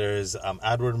marketing. There's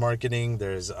AdWord marketing.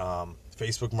 There's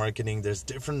Facebook marketing. There's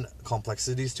different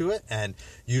complexities to it, and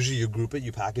usually you group it,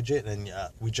 you package it, and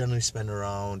we generally spend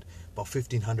around about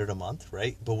 $1,500 a month,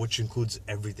 right? But which includes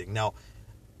everything. Now,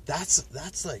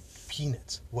 That's like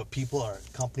peanuts. What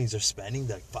companies are spending,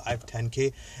 like 5,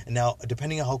 10K, and now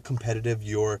depending on how competitive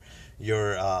your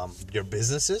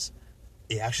business is,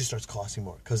 it actually starts costing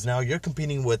more because now you're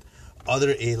competing with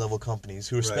other A-level companies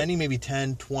who are spending maybe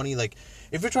 10, 20. Like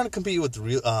if you're trying to compete with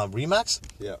Remax,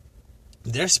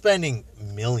 they're spending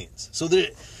millions.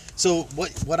 So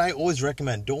what I always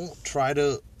recommend, don't try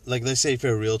to, like, let's say if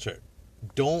you're a realtor,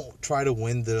 don't try to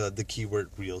win the keyword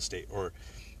real estate or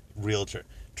realtor.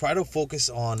 Try to focus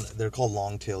on, they're called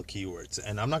long tail keywords.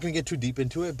 And I'm not going to get too deep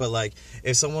into it, but like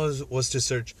if someone was to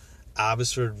search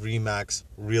Abbotsford Remax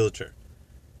realtor,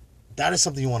 that is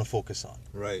something you want to focus on.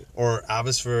 Right. Or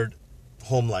Abbotsford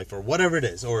home life or whatever it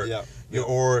is. Or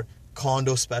or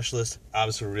condo specialist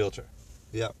Abbotsford realtor.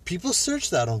 Yeah. People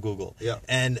search that on Google. Yeah.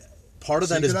 And part of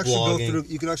that is blogging.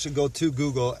 You can actually go to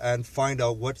Google and find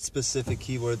out what specific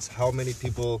keywords, how many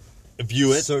people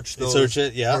view it, search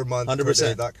it, per month, 100%. per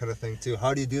day, that kind of thing too.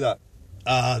 How do you do that?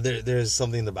 There's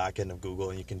something in the back end of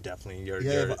Google, and you can definitely.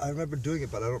 I remember doing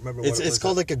it, but I don't remember what it was. It's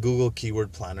called like a Google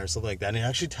Keyword Planner or something like that, and it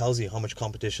actually tells you how much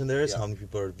competition there is, how many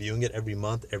people are viewing it every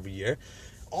month, every year.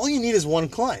 All you need is one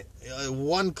client.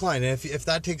 And if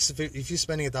that takes, if you're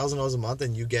spending $1,000 a month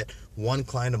and you get one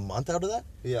client a month out of that,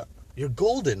 you're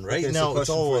golden, right? Okay, now so it's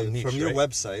all niche, from your right?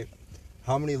 website.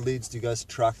 How many leads do you guys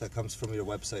track that comes from your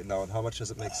website now, and how much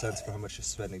does it make sense for how much you're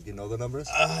spending? Do you know the numbers?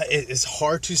 It's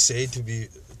hard to say, to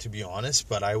be honest,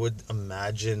 but I would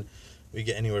imagine we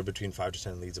get anywhere between 5 to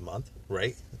 10 leads a month,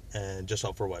 right? And just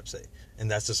off our website, and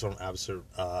that's just from Abbotsford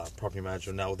Property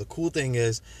Manager. Now, the cool thing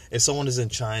is, if someone is in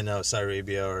China, Saudi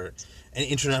Arabia, or any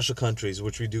international countries,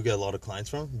 which we do get a lot of clients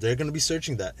from, they're going to be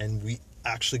searching that, and we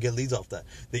actually get leads off that.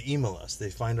 They email us, they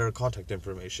find our contact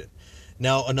information.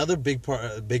 Now, another big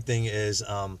thing is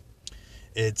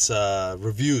it's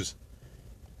reviews.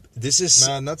 This is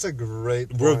that's a great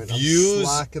point. Reviews. I'm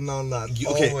slacking on that.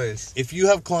 Okay, always. if you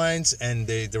have clients and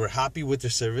they were happy with their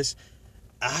service,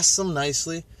 ask them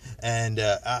nicely and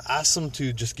ask them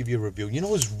to just give you a review. You know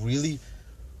who's really,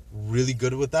 really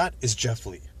good with that is Jeff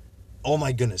Lee. Oh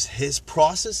my goodness, his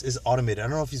process is automated. I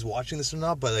don't know if he's watching this or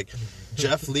not, but like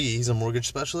Jeff Lee, he's a mortgage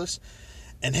specialist,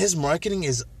 and his marketing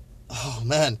is, oh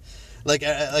man. Like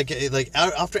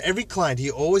after every client,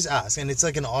 he always asks, and it's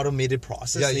like an automated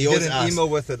process. Yeah, you get an email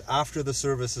with it after the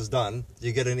service is done.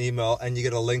 You get an email and you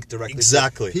get a link directly.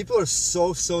 Exactly. People are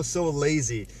so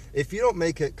lazy. If you don't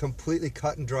make it completely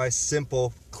cut and dry,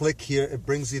 simple, click here, it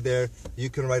brings you there.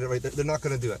 You can write it right there. They're not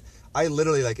going to do it. I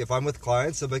literally, like, if I'm with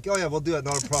clients, I'm like, oh yeah, we'll do it,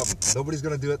 not a problem. Nobody's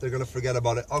going to do it. They're going to forget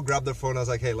about it. I'll grab their phone. I was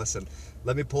like, hey, listen,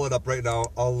 let me pull it up right now.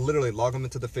 I'll literally log them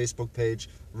into the Facebook page,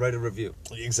 write a review.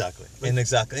 Exactly.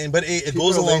 But it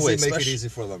goes a long way. Make it easy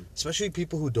for them. Especially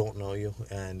people who don't know you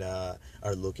and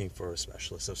are looking for a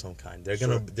specialist of some kind.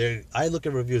 I look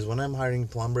at reviews when I'm hiring a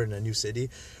plumber in a new city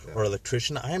or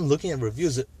electrician. I am looking at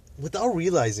reviews without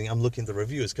realizing I'm looking at the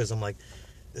reviews, because I'm like,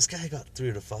 this guy got 3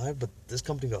 out of 5, but this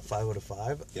company got 5 out of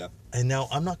 5. Yeah. And now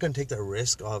I'm not going to take that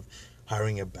risk of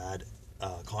hiring a bad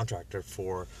contractor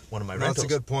for one of my rentals. That's a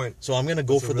good point. So I'm going to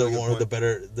go for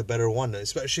the better one,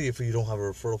 especially if you don't have a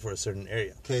referral for a certain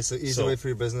area. Okay, so easy way for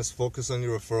your business, focus on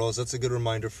your referrals. That's a good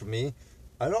reminder for me.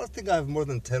 I don't think I have more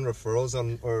than 10 referrals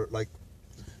or like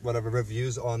whatever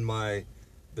reviews on my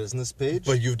business page.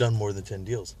 But you've done more than 10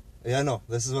 deals. Yeah, I know.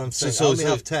 This is what I'm saying. I only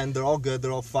have 10. They're all good.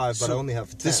 They're all 5, but I only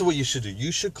have 10. This is what you should do.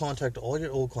 You should contact all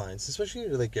your old clients, especially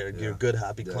your good,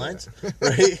 happy clients,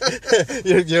 right?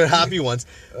 your happy ones.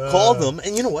 Call them,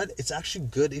 and you know what? It's actually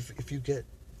good if you get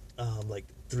like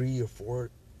 3 or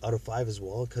 4 out of 5 as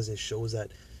well, because it shows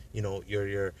that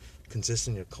you're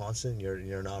consistent, you're constant,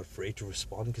 you're not afraid to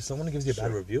respond. Because someone gives you a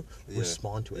bad review,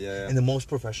 respond to it in the most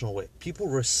professional way. People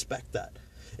respect that.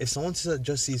 If someone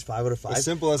just sees 5 out of 5, as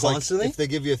simple as constantly, like, if they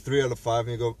give you a 3 out of 5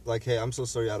 and you go like, "Hey, I'm so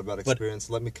sorry you had a bad experience.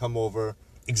 Let me come over.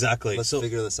 Exactly. Let's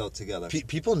figure this out together."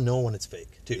 People know when it's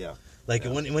fake too. Yeah. Like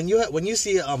when you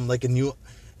see like a new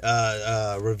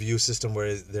review system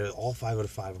where they're all 5 out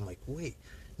of 5, I'm like, wait.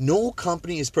 No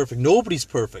company is perfect. Nobody's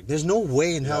perfect. There's no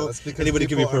way in hell anybody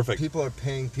can be perfect. People are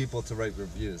paying people to write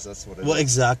reviews. That's what it is. Well,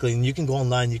 exactly. And you can go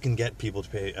online. You can get people to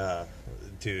pay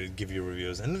to give you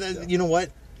reviews. And you know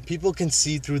what? People can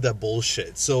see through that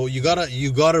bullshit. So you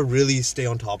gotta really stay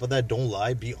on top of that. Don't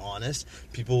lie. Be honest.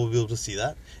 People will be able to see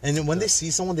that. And then when they see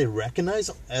someone they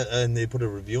recognize and they put a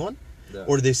review on,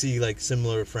 or they see like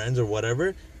similar friends or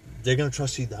whatever, they're gonna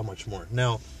trust you that much more.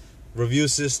 Now, review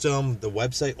system, the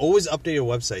website, always update your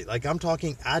website. Like I'm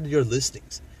talking, add your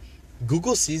listings.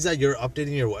 Google sees that you're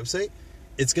updating your website,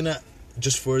 it's gonna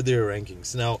just further your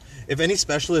rankings. Now, if any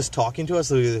specialist talking to us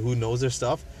who knows their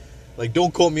stuff, like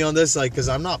don't quote me on this, like, because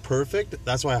I'm not perfect.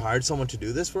 That's why I hired someone to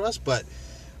do this for us. But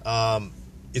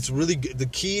it's really good. The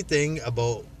key thing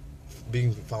about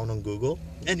being found on Google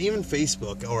and even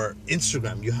Facebook or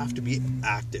Instagram, you have to be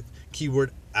active.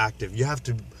 Keyword active. You have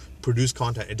to produce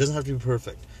content. It doesn't have to be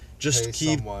perfect. Just Pay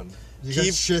keep someone. You keep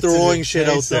got shit throwing to do. shit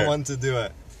Pay out there. someone to do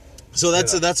it. So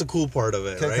that's a cool part of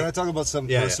it, Okay, right? can I talk about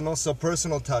something Yeah, personal? So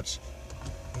personal touch.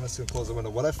 I'm just gonna close the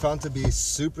window. What I found to be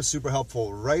super, super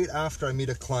helpful right after I meet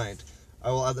a client,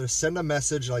 I will either send a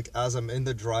message like as I'm in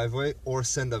the driveway or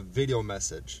send a video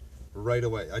message right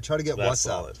away. I try to get That's WhatsApp.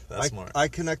 solid. That's smart. I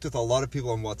connect with a lot of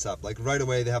people on WhatsApp. Like right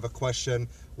away, they have a question.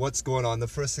 What's going on? The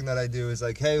first thing that I do is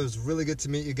like, hey, it was really good to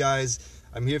meet you guys.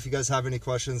 I'm here if you guys have any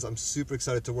questions. I'm super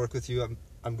excited to work with you.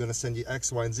 I'm going to send you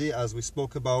X, Y, and Z as we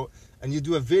spoke about. And you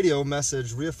do a video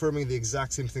message reaffirming the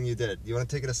exact same thing you did. You want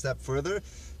to take it a step further?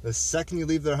 The second you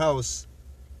leave their house,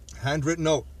 handwritten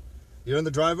note. You're in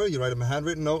the driveway, you write them a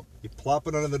handwritten note, you plop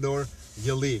it under the door,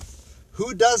 you leave.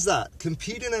 Who does that?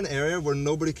 Compete in an area where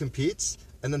nobody competes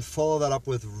and then follow that up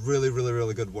with really, really,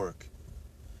 really good work.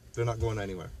 They're not going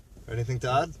anywhere. Anything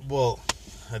to add? Well,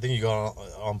 I think you got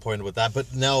on point with that.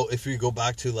 But now, if we go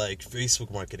back to like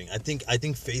Facebook marketing, I think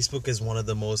Facebook is one of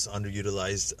the most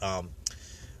underutilized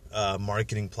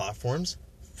marketing platforms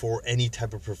for any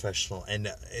type of professional, and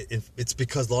it's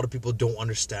because a lot of people don't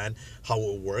understand how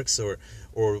it works or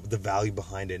the value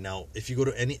behind it. Now, if you go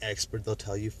to any expert, they'll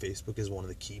tell you Facebook is one of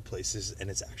the key places,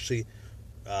 and it's actually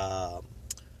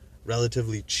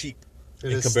relatively cheap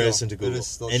in comparison to Google,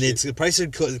 and its prices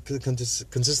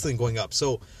consistently going up.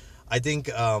 So I think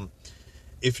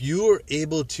if you are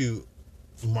able to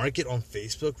market on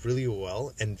Facebook really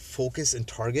well and focus and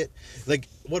target, like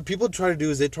what people try to do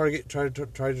is they try to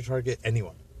target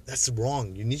anyone. That's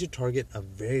wrong. You need to target a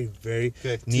very, very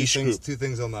niche group. Two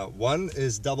things on that. One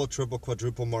is double, triple,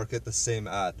 quadruple market the same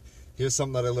ad. Here's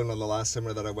something that I learned on the last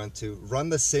seminar that I went to. Run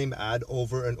the same ad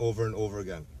over and over and over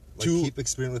again. Like keep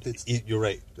experimenting with it. You're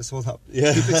right. Just hold up.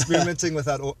 Yeah. Keep experimenting with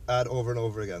that ad over and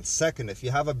over again. Second, if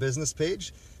you have a business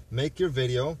page, make your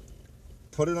video,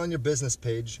 put it on your business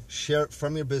page, share it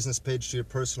from your business page to your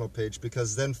personal page,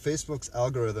 because then Facebook's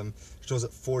algorithm shows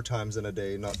it 4 times in a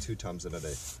day, not 2 times in a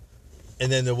day.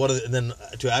 And then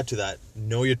to add to that,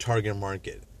 know your target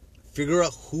market. Figure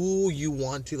out who you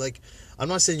want to like. I'm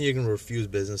not saying you're going to refuse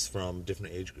business from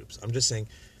different age groups. I'm just saying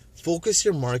focus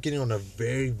your marketing on a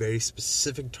very, very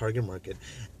specific target market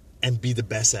and be the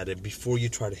best at it before you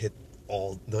try to hit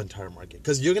the entire market.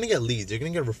 Because you're going to get leads, you're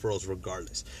going to get referrals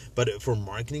regardless. But for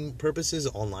marketing purposes,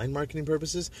 online marketing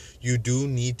purposes, you do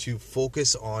need to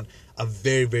focus on a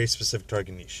very, very specific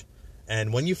target niche.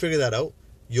 And when you figure that out,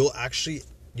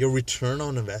 your return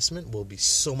on investment will be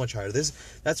so much higher.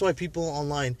 That's why people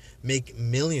online make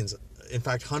millions, in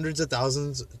fact, hundreds of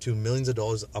thousands to millions of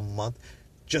dollars a month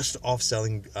just off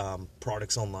selling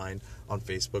products online on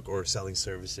Facebook or selling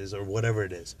services or whatever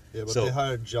it is. Yeah, but they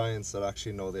hire giants that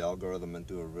actually know the algorithm and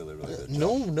do a really, really good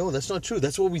job. No, that's not true.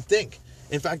 That's what we think.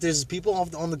 In fact, there's people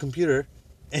on the computer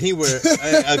anywhere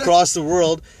across the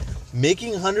world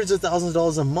making hundreds of thousands of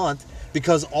dollars a month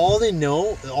because all they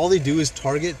do is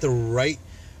target the right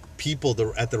people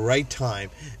at the right time.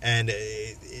 And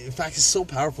in fact, it's so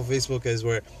powerful, Facebook is,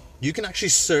 where you can actually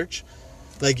search,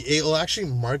 like it'll actually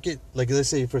market, like let's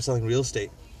say for selling real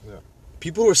estate. Yeah.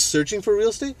 People who are searching for real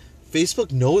estate,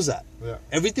 Facebook knows that. Yeah.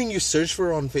 Everything you search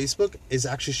for on Facebook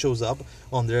actually shows up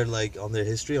on their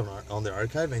history, on their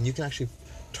archive, and you can actually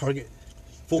target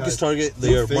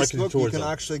their marketing towards you can them.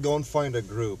 actually go and find a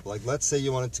group. Like let's say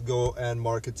you wanted to go and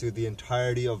market to the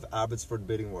entirety of Abbotsford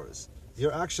Bidding Wars.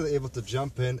 You're actually able to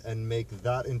jump in and make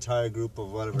that entire group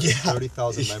of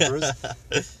 30,000 members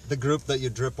the group that you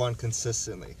drip on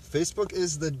consistently. Facebook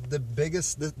is the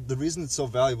biggest. The reason it's so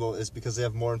valuable is because they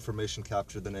have more information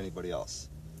captured than anybody else.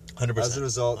 100%. As a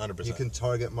result, 100%. you can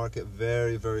target market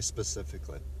very, very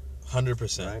specifically.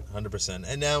 100%. Right? 100%.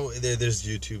 And now there's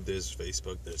YouTube, there's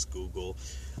Facebook, there's Google.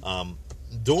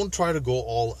 Don't try to go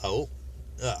all out.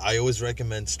 I always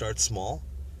recommend start small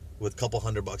with a couple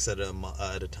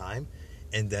 $100 at a time,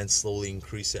 and then slowly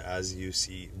increase it as you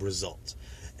see results.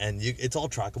 And it's all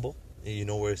trackable. You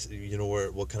know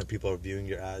what kind of people are viewing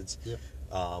your ads. Yeah.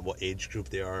 What age group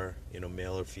they are.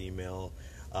 Male or female.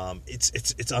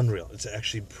 It's unreal. It's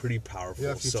actually pretty powerful.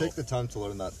 Yeah, if you take the time to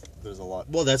learn that, there's a lot.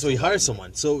 Well, that's why you hire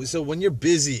someone. So when you're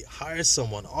busy, hire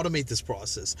someone. Automate this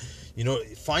process.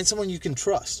 Find someone you can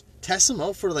trust. Test them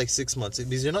out for like 6 months,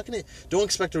 because you're not don't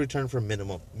expect a return for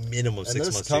minimum 6 months. And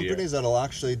there's companies that'll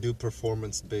actually do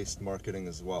performance-based marketing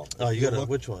as well. Oh,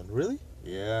 which one? Really?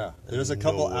 Yeah, there's a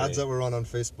couple No ads way. that were on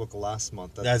Facebook last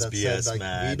month. That's that BS, said, like,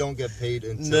 man. we don't get paid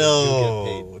until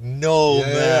you get paid. No, Yeah,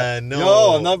 yeah, man, yeah. no,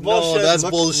 No, I'm not bullshit. No, that's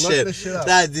Look bullshit. this shit up.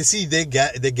 That you see, they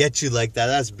get you like that.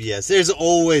 That's BS. There's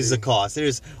always a cost.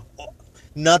 There's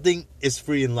nothing is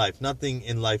free in life. Nothing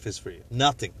in life is free.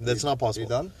 Nothing. That's not possible. You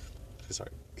done? Sorry.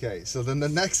 Okay, so then the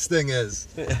next thing is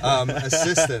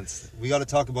assistants. We got to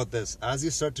talk about this. As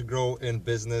you start to grow in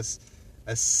business,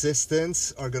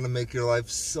 assistants are going to make your life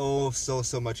so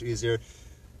much easier.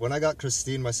 When I got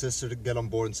Christine, my sister, to get on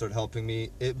board and start helping me,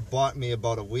 it bought me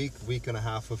about a week and a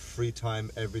half of free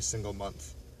time every single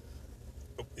month.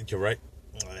 You're right.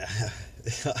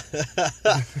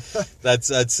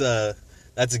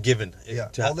 That's a given. Yeah.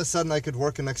 All of a sudden, I could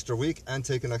work an extra week and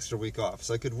take an extra week off.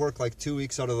 So I could work like 2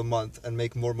 weeks out of the month and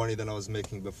make more money than I was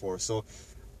making before. So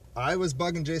I was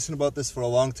bugging Jason about this for a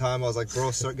long time. I was like,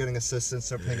 bro, start getting assistants,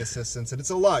 start paying assistants. And it's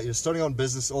a lot. You're starting out in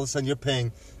business. All of a sudden, you're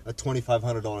paying a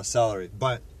 $2,500 salary.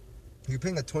 But you're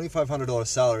paying a $2,500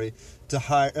 salary to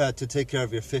hire to take care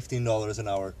of your $15 an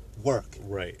hour work.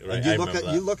 Right. And you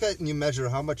look at and you measure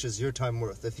how much is your time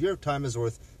worth. If your time is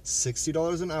worth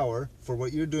 $60 an hour for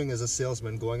what you're doing as a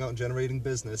salesman, going out and generating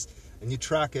business, and you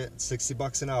track it,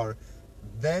 $60 an hour,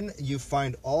 then you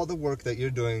find all the work that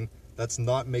you're doing that's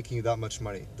not making you that much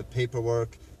money. The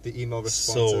paperwork, the email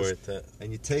responses. So worth it.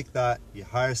 And you take that, you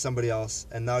hire somebody else,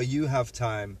 and now you have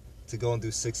time to go and do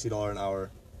 $60 an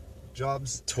hour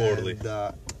jobs. Totally.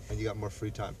 And you got more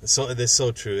free time. So it's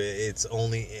so true. It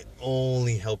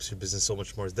only helps your business so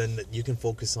much more. Then you can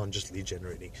focus on just lead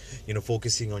generating.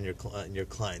 Focusing on your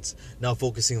clients. Now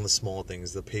focusing on the small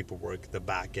things, the paperwork, the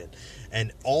back end,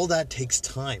 and all that takes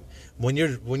time. When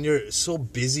you're so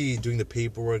busy doing the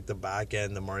paperwork, the back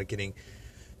end, the marketing,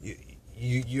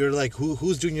 you're like,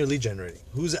 who's doing your lead generating?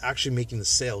 Who's actually making the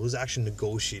sale? Who's actually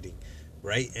negotiating,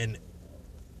 right? And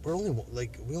we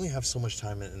only have so much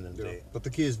time in the day. But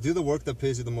the key is do the work that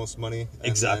pays you the most money. And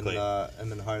Exactly.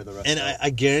 and then hire the rest. And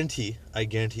I guarantee,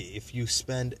 if you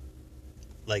spend,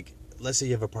 like, let's say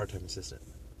you have a part-time assistant,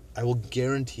 I will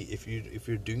guarantee if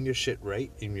you're doing your shit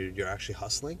right and you're actually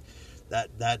hustling,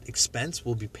 that expense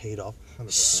will be paid off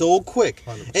 100%. so quick.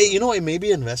 100%. Hey, it may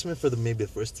be an investment for maybe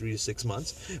the first 3 to 6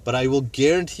 months, but I will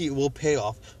guarantee it will pay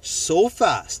off so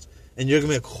fast, and you're gonna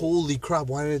be like, holy crap,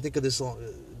 why didn't I think of this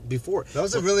before? That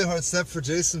was a really hard step for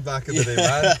Jason back in the day,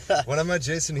 man. When I met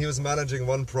Jason, he was managing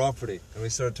one property, and we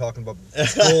started talking about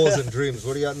goals and dreams.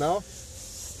 What are you at now?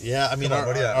 Yeah, I mean, Come on,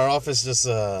 what do you have? our office just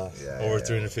over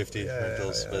 350 Yeah,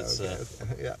 rentals, yeah, but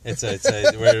okay.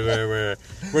 Yeah.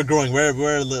 we're growing.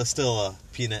 We're still a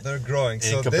peanut. They're growing. in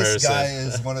So comparison. this guy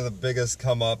is one of the biggest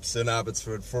come-ups in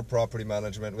Abbotsford for property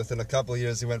management. Within a couple of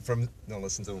years, he went from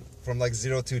like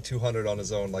 0 to 200 on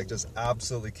his own, like just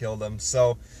absolutely killed them.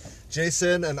 So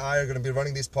Jason and I are going to be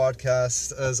running these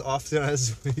podcasts as often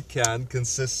as we can,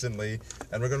 consistently,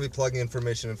 and we're going to be plugging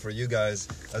information in for you guys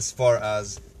as far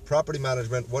as property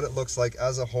management, what it looks like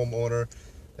as a homeowner,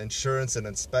 insurance and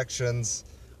inspections.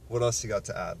 What else you got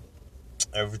to add?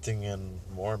 Everything and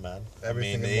more, man.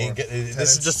 Everything I mean, and more.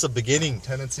 this is just the beginning.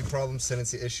 Tenancy problems,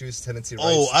 tenancy issues, tenancy rights.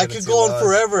 Oh, I could tenancy go on laws.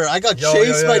 forever. I got Yo,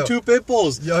 chased yo, yo, by yo. 2 pit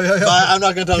bulls. Yo. But I'm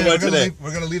not going to talk Okay, about it today.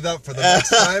 We're gonna leave that for the next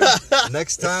time.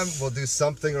 Next time we'll do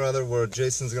something or other where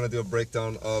Jason's gonna do a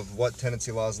breakdown of what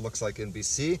tenancy laws looks like in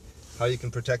BC, how you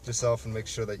can protect yourself and make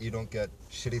sure that you don't get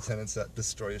shitty tenants that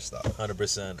destroy your stuff.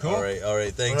 100%. Cool. All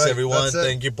right. Thanks, All right, everyone. that's it.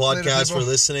 Thank you, Later, podcast, people. for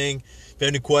listening. If you have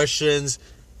any questions,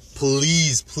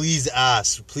 please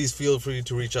ask. Please feel free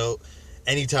to reach out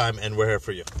anytime, and we're here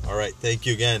for you. All right. Thank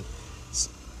you again.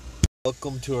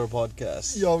 Welcome to our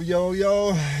podcast. Yo.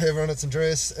 Hey everyone, it's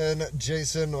Andreas and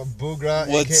Jason Bugra,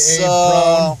 What's aka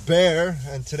up? Brown Bear,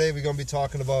 and today we're gonna be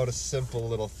talking about a simple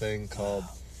little thing called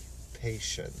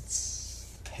patience.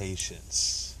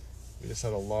 Patience. We just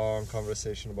had a long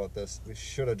conversation about this. We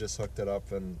should have just hooked it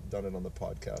up and done it on the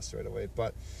podcast right away.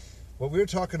 But what we're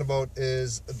talking about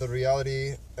is the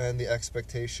reality and the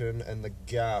expectation and the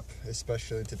gap,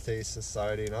 especially in today's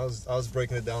society. And I was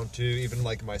breaking it down to even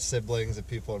like my siblings and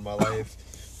people in my life,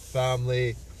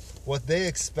 family, what they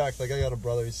expect. Like I got a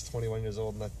brother, he's 21 years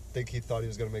old, and I think he thought he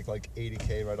was going to make like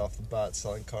 $80K right off the bat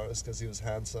selling cars because he was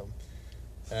handsome.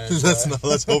 And,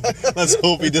 Let's hope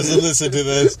he doesn't listen to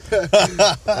this.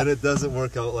 and it doesn't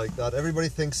work out like that. Everybody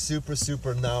thinks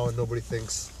super now, and nobody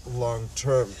thinks long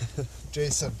term.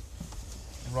 Jason,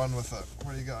 run with it.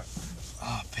 What do you got?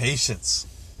 Patience.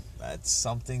 That's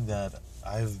something that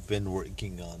I've been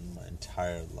working on my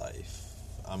entire life.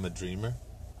 I'm a dreamer,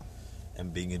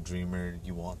 and being a dreamer,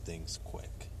 you want things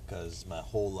quick, because my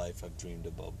whole life I've dreamed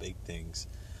about big things,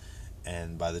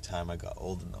 And by the time I got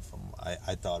old enough,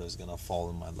 I thought it was gonna fall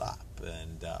in my lap,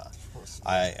 and course.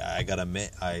 I gotta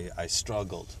admit, I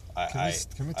struggled.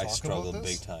 Can we talk I struggled about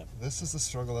this? big time. This is the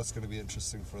struggle that's going to be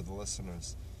interesting for the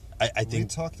listeners. I We think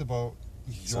talked about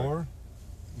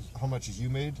how much you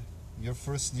made your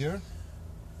first year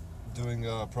doing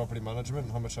property management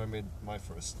and how much I made my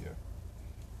first year.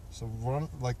 So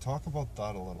talk about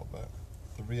that a little bit.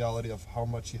 The reality of how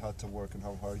much you had to work and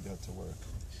how hard you had to work.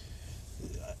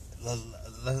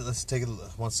 let's take it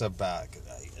one step back.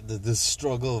 The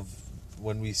struggle of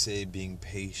when we say being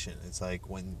patient, it's like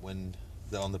when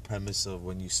on the premise of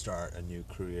when you start a new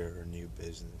career or a new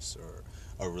business or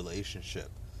a relationship,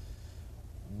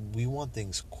 we want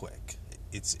things quick.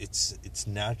 It's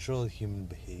natural human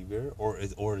behavior, or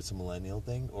it's a millennial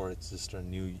thing, or it's just a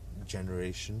new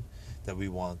generation that we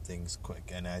want things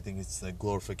quick. And I think it's the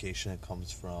glorification that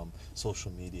comes from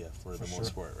social media for the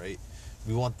most part, right?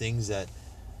 We want things that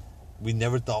we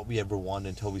never thought we ever wanted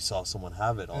until we saw someone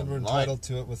have it online. And we're entitled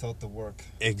to it without the work.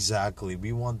 Exactly.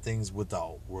 We want things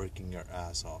without working our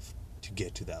ass off to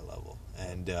get to that level.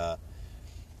 And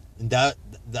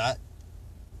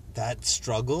that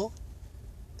struggle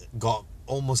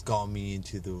almost got me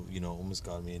into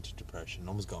depression,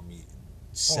 almost got me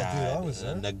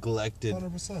sad, neglected.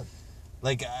 100%.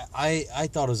 Like I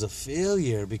thought it was a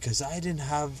failure because I didn't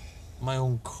have my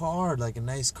own car, like a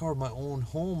nice car, my own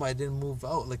home. I didn't move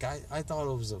out. Like I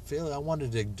thought it was a failure. I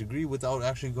wanted a degree without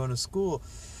actually going to school.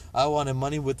 I wanted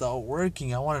money without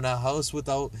working. I wanted a house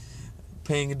without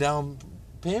paying a down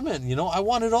payment. I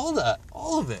wanted all that,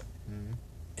 all of it. Mm-hmm.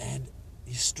 And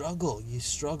you struggle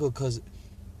because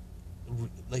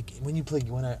like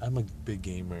I'm a big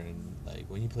gamer, and like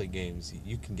when you play games,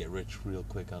 you can get rich real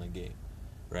quick on a game,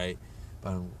 right?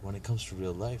 But when it comes to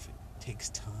real life, it takes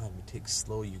time. It takes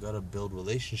slow. You got to build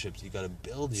relationships. You got to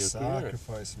build your career.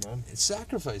 Sacrifice, man. It's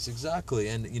sacrifice, exactly.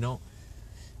 And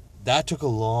that took a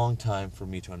long time for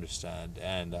me to understand.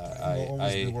 And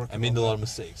I made a lot of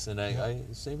mistakes. And I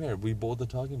same here. We both are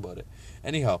talking about it.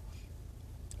 Anyhow,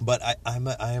 but I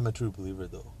am a true believer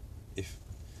though. If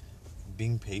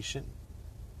being patient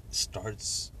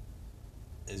starts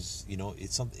as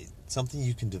it's something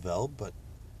you can develop, but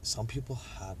some people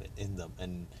have it in them.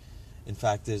 And in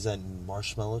fact, there's that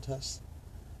marshmallow test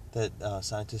that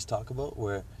scientists talk about,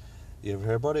 where you ever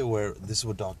heard about it, where this is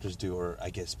what doctors do, or I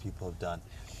guess people have done.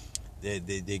 They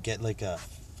get like a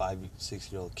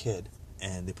 5-6-year-old kid,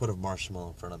 and they put a marshmallow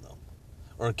in front of them,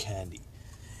 or a candy,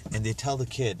 and they tell the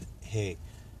kid, hey,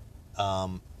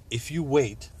 if you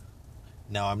wait,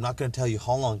 now I'm not going to tell you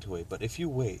how long to wait, but if you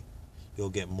wait, you'll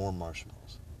get more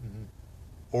marshmallows. Mm-hmm.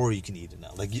 Or you can eat it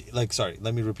now. Sorry,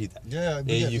 let me repeat that.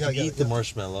 You can eat the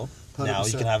marshmallow 100%. now.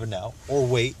 You can have it now, or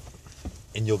wait,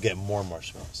 and you'll get more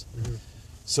marshmallows. Mm-hmm.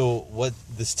 So what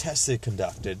this test they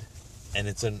conducted, and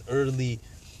it's an early,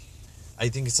 I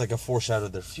think it's like a foreshadow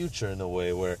of their future in a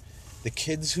way, where the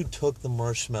kids who took the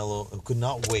marshmallow, who could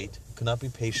not wait, could not be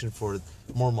patient for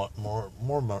more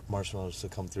marshmallows to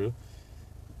come through,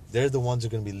 they're the ones who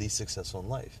are going to be least successful in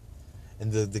life.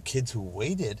 And the kids who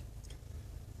waited,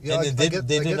 they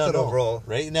did not know, overall.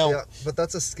 Right now, but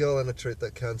that's a skill and a trait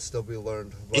that can still be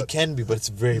learned. It can be, but it's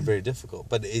very, very difficult.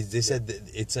 But they said that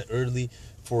it's an early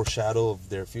foreshadow of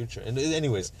their future. And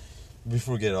anyways,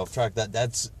 before we get off track,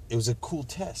 it was a cool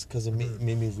test because it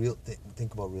made me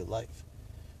think about real life.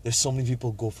 There's so many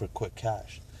people go for quick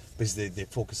cash because they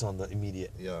focus on the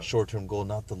immediate short-term goal,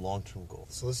 not the long-term goal.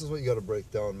 So this is what you got to break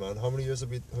down, man. How many years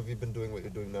have you been doing what you're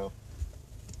doing now?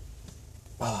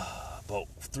 About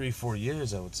 3-4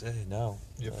 years, I would say now.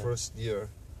 Your first year,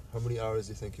 how many hours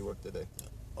do you think you worked a day?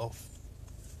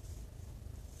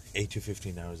 8 to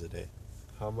 15 hours a day.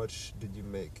 How much did you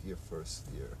make your first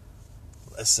year?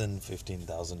 Less than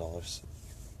 $15,000,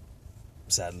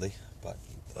 sadly, but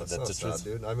that's not the sad, truth.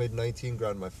 dude. I made 19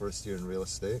 grand my first year in real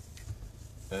estate,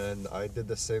 and I did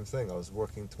the same thing. I was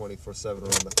working 24/7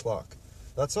 around the clock.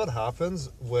 That's what happens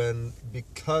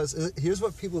because here's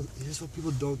what people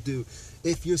don't do.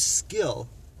 If your skill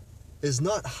is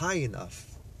not high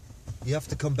enough, you have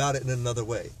to combat it in another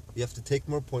way. You have to take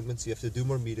more appointments, you have to do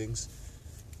more meetings,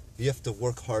 you have to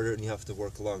work harder, and you have to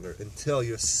work longer until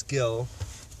your skill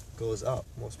goes up.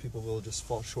 Most people will just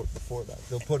fall short before that.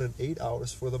 They'll put in 8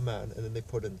 hours for the man, and then they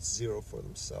put in 0 for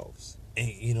themselves.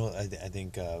 And, I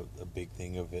think a big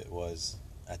thing of it was,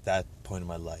 at that point in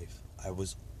my life, I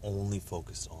was only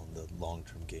focused on the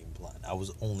long-term game plan. I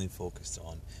was only focused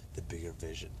on the bigger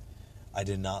vision. I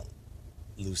did not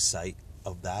lose sight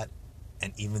of that.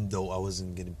 And even though I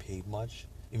wasn't getting paid much,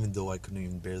 even though I couldn't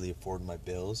even barely afford my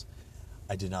bills,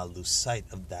 I did not lose sight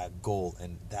of that goal.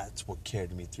 And that's what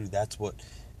carried me through. That's what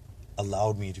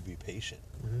allowed me to be patient.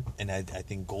 Mm-hmm. And I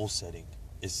think goal setting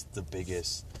is the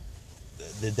biggest.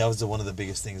 That was one of the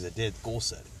biggest things I did. Goal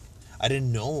setting. I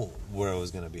didn't know where I was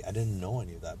gonna be. I didn't know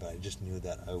any of that, but I just knew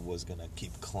that I was gonna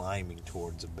keep climbing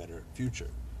towards a better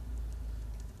future.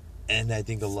 And I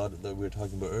think a lot of that we were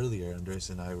talking about earlier, Andres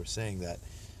and I were saying that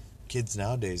kids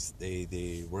nowadays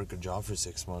they work a job for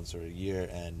 6 months or a year,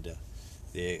 and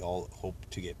they all hope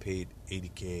to get paid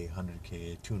 $80K,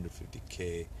 $100K,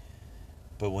 $250K.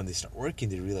 But when they start working,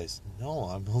 they realize, no,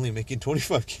 I'm only making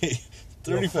 $25K,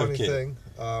 $35K. Funny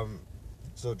thing,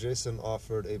 so Jason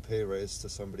offered a pay raise to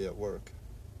somebody at work,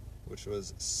 which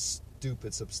was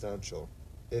stupid substantial,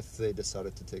 if they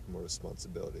decided to take more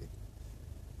responsibility.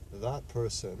 That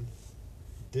person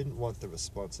didn't want the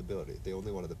responsibility. They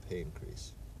only wanted the pay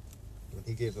increase. And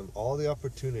he gave them all the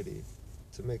opportunity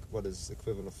to make what is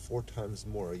equivalent of 4 times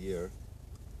more a year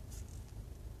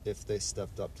if they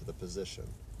stepped up to the position.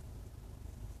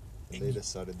 And they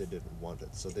decided they didn't want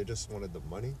it. So they just wanted the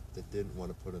money. They didn't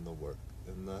want to put in the work.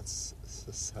 And that's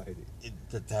society.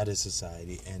 That is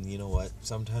society. And you know what?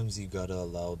 Sometimes you gotta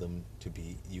allow them to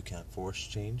be. You can't force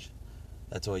change.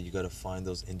 That's why you gotta find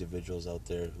those individuals out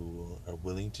there who are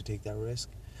willing to take that risk.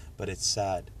 But it's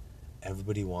sad.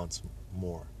 Everybody wants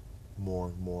more.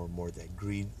 That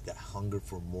greed, that hunger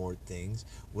for more things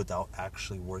without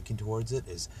actually working towards it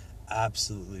is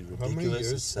absolutely ridiculous. How many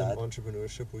years it's sad. in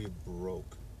entrepreneurship were you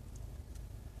broke?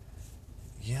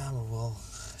 Yeah, well,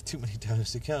 too many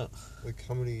times to count. Like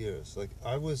how many years? Like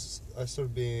I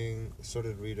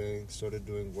started reading, started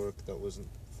doing work that wasn't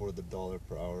for the dollar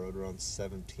per hour at around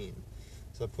 17.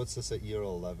 So that puts us at year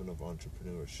 11 of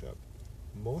entrepreneurship.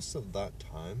 Most of that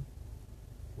time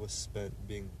was spent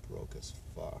being broke as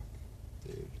fuck,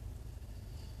 dude.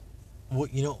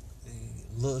 Well,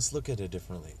 let's look at it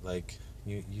differently. Like,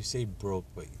 you say broke,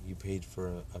 but you paid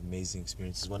for amazing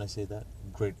experiences. When I say that,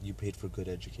 great, you paid for good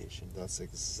education. That's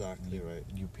exactly right.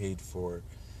 You paid for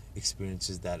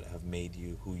experiences that have made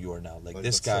you who you are now. Like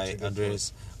this that's guy,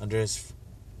 Andreas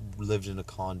lived in a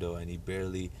condo and he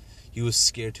was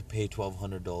scared to pay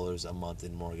 $1,200 a month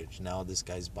in mortgage. Now this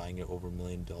guy's buying an over $1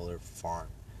 million farm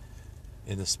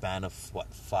in the span of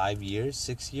 5 years,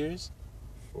 6 years,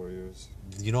 4 years.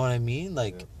 You know what I mean?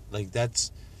 Like, Yeah. like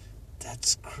that's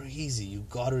crazy. You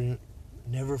gotta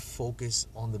never focus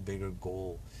on the bigger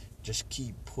goal. Just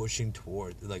keep pushing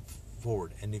forward.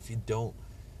 And if you don't,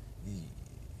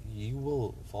 you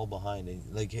will fall behind. And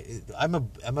I'm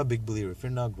a big believer. If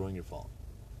you're not growing, you're falling.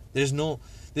 There's no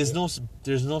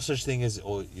such thing as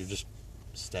you're just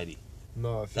steady.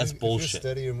 No, That's bullshit.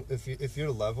 If you're steady, if you're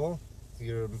level,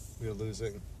 you're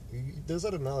losing. There's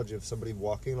that analogy of somebody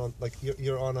walking on, like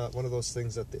you're on one of those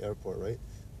things at the airport, right?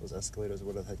 Those escalators,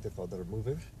 what the heck they're called, that are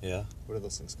moving. Yeah. What are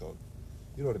those things called?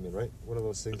 You know what I mean, right? One of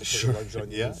those things that Sure. put your legs on,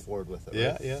 you Yeah. move forward with it.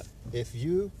 Yeah, Right? yeah. If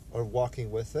you are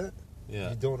walking with it, Yeah.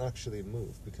 you don't actually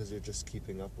move because you're just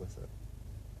keeping up with it.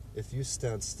 If you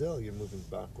stand still, you're moving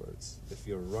backwards. If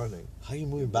you're running, How you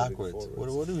moving you're backwards? moving What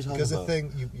forwards. are we talking Because about? the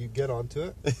thing, you get onto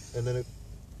it, and then it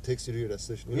takes you to your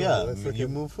destination. You know, Yeah, that you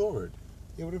frickin- move forward.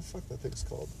 Yeah, whatever the fuck that thing's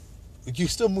called. You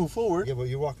still move forward. Yeah, but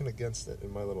you're walking against it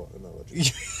in my little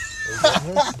analogy.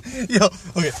 Yo,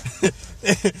 okay.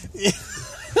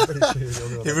 Pretty sure you're the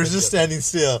only one If that you're gets just it. standing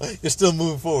still, you're still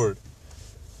moving forward.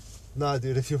 Nah,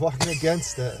 dude, if you're walking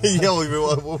against it. Yo,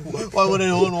 why would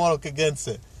anyone walk against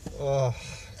it? Oh,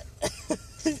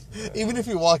 Even if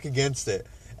you walk against it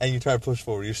and you try to push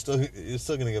forward, you're still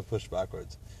gonna get pushed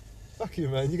backwards. fuck you,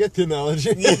 man. You get the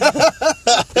analogy.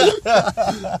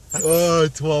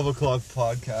 12 o'clock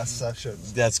podcast session.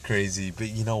 That's crazy, but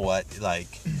you know what? Like,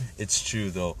 it's true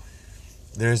though.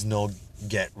 There's no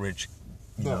get rich,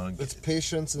 No, it's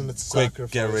patience and it's quick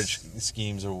sacrifice. get rich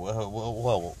schemes or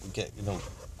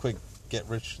quick get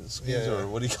rich schemes Yeah. or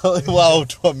what do you call it? Wow,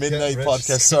 to a midnight rich podcast.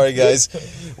 schemes. Sorry guys,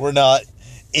 we're not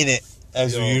in it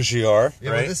as we Yo. usually are,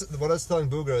 Yeah, right? but what I was telling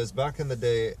Booger is back in the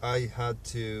day, I had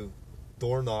to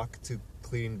door knock to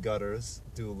clean gutters,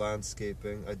 do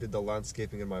landscaping. I did the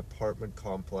landscaping in my apartment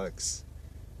complex.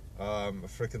 I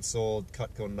freaking sold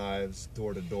Cutco knives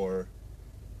door to door.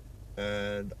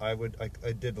 And I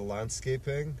did the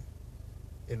landscaping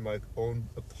in my own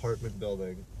apartment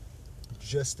building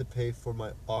just to pay for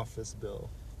my office bill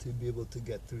to be able to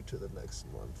get through to the next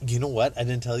month. You know what? I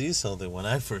didn't tell you something. When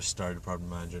I first started property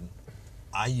management,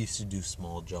 I used to do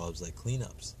small jobs like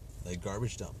cleanups, like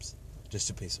garbage dumps, just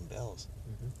to pay some bills.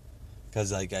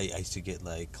 Because I used to get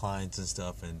like clients and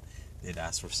stuff, and they'd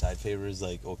ask for side favors,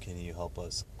 like, "Oh, can you help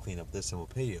us clean up this, and we'll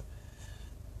pay you."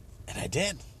 And I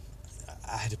did.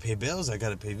 I had to pay bills. I got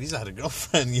to pay visa. I had a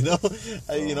girlfriend.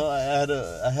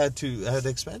 I had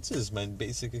expenses, my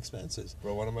basic expenses.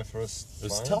 Bro, one of my first It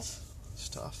was clients, tough. It's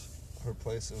tough. Her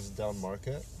place, it was down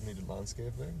market, needed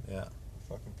landscaping. Yeah.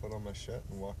 Fucking put on my shit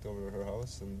and walked over to her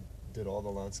house and did all the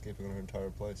landscaping on her entire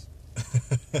place.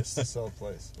 Just to sell a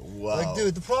place. Wow. Like,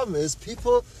 dude, the problem is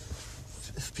people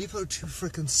are too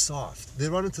freaking soft. They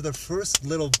run into their first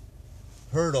little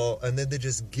hurdle and then they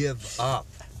just give up.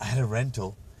 I had a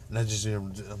rental, and I just,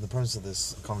 on the premise of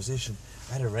this conversation,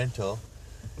 I had a rental,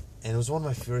 and it was one of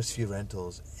my first few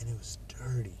rentals, and it was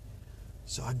dirty.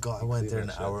 So I went there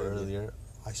an hour earlier.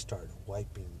 I started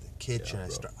wiping the kitchen.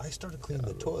 Yeah, I started cleaning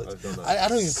the toilets. I've done that I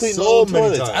don't even clean so my own many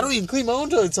toilets. times. I don't even clean my own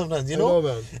toilets sometimes, you I know? know,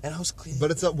 man. And I was cleaning.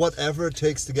 But it's whatever it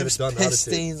takes to get There's it done. piss attitude.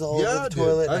 stains all over the dude,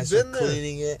 toilet, and I I've started been there.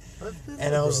 cleaning it. I've been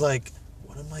And there, I was bro. like,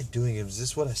 what am I doing? Is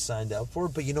this what I signed up for?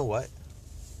 But you know what?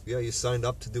 Yeah, you signed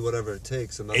up to do whatever it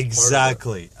takes, and that's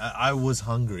Exactly. I was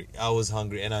hungry.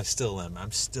 And I still am.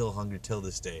 I'm still hungry till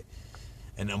this day.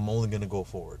 And I'm only going to go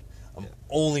forward. I'm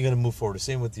only going to move forward.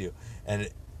 Same with you. And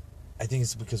I think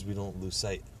it's because we don't lose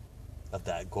sight of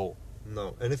that goal.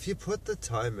 No, and if you put the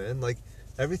time in, like,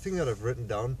 everything that I've written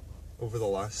down over the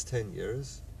last 10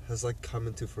 years has, like, come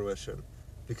into fruition.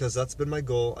 Because that's been my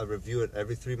goal. I review it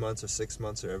every 3 months or 6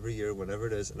 months or every year, whenever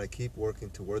it is, and I keep working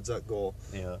towards that goal.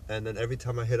 Yeah. And then every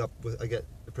time I get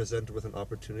presented with an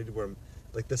opportunity where I'm,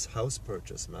 like, this house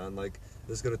purchase, man, like,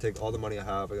 this is going to take all the money I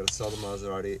have. I got to sell the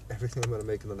Maserati, everything I'm going to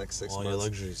make in the next 6 All months. your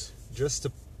luxuries. Just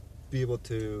to be able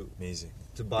to Amazing.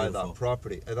 to buy Beautiful. that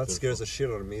property, and that Beautiful. scares the shit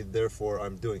out of me. Therefore,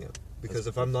 I'm doing it because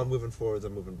That's if I'm not moving forwards,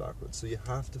 I'm moving backwards. So you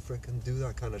have to freaking do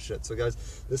that kind of shit. So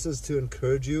guys, this is to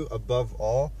encourage you above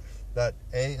all that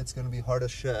it's going to be hard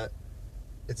as shit.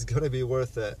 It's going to be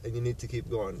worth it, and you need to keep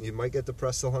going. You might get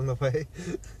depressed along the way.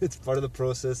 It's part of the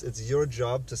process. It's your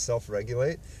job to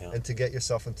self-regulate and to get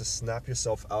yourself and to snap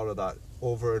yourself out of that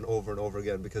over and over and over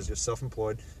again, because you're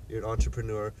self-employed, you're an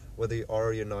entrepreneur, whether you are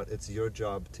or you're not, it's your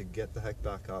job to get the heck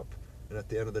back up. And at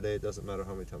the end of the day, it doesn't matter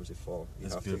how many times you fall. You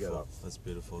That's have beautiful. to get up. That's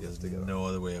beautiful. You have There's to get no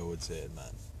other way I would say it,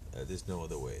 man. There's no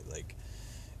other way. Like,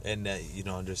 and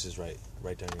Andres is right.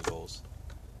 Write down your goals,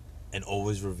 and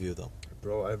always review them.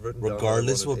 Bro, I've written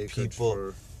Regardless down what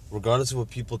people, regardless of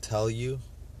what people tell you,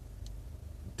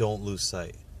 don't lose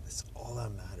sight. That's all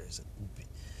that matters.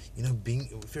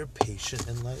 If you're patient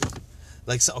in life,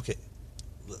 like, so, okay,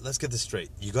 let's get this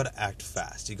straight. You got to act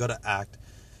fast. You got to act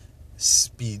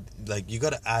speed. Like, you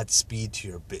got to add speed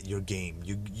to your game.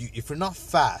 You if you're not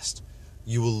fast,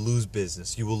 you will lose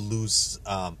business. You will lose.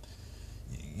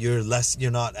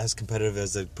 You're not as competitive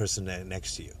as the person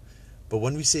next to you. But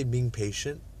when we say being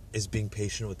patient, is being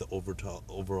patient with the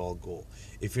overall goal.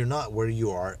 If you're not where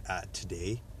you are at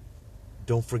today,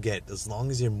 don't forget, as long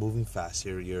as you're moving fast,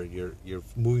 you're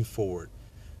moving forward.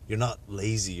 You're not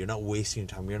lazy. You're not wasting your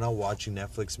time. You're not watching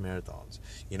Netflix marathons.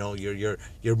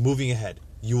 You're moving ahead.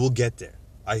 You will get there.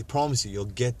 I promise you, you'll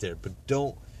get there. But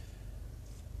don't.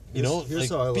 Be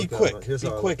quick. Be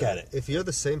quick at it. If you're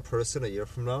the same person a year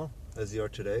from now as you are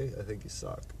today, I think you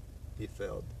suck. You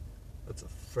failed. That's a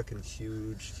freaking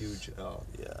huge L.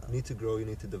 Yeah. You need to grow, you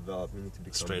need to develop, you need to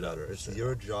become better. It's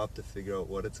your job to figure out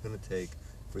what it's going to take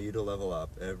for you to level up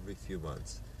every few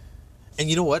months. And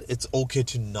you know what? It's okay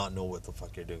to not know what the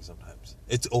fuck you're doing sometimes.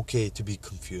 It's okay to be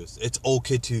confused. It's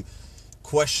okay to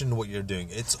question what you're doing.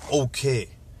 It's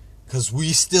okay. Because we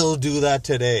still do that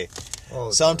today.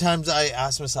 Sometimes I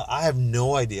ask myself, I have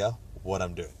no idea what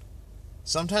I'm doing.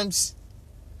 Sometimes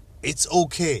it's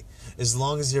okay as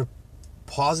long as you're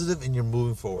positive and you're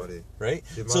moving forward, right?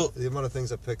 The amount of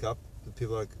things I pick up, the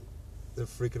people are like, they're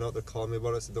freaking out, they're calling me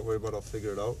about it. I said, don't worry about it, I'll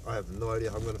figure it out. I have no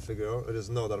idea how I'm going to figure it out. I just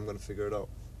know that I'm going to figure it out.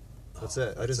 That's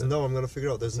it. I just know I'm going to figure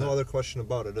it out. There's no other question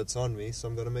about it. It's on me, so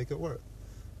I'm going to make it work.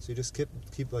 So you just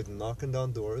keep like knocking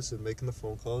down doors and making the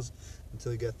phone calls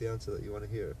until you get the answer that you want to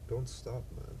hear. Don't stop,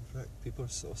 man. In fact, people are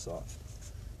so soft.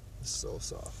 So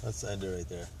soft. Let's end it right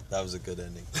there. That was a good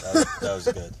ending. That was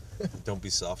good. Don't be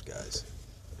soft, guys.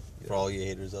 For all you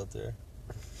haters out there,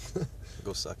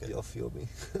 go suck it. Y'all feel me.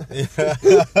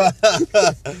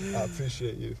 I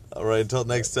appreciate you. All right, until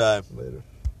next time. Later.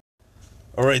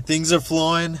 All right, things are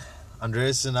flowing.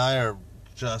 Andreas and I are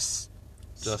just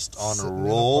on a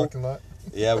roll. Parking lot.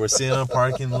 Yeah, we're sitting in a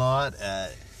parking lot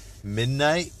at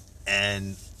midnight,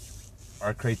 and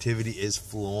our creativity is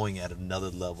flowing at another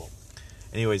level.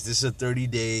 Anyways, this is a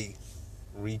 30-day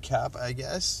recap, I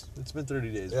guess. It's been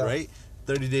 30 days, right?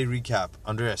 30-day recap.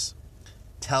 Andreas,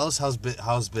 tell us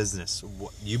how's business.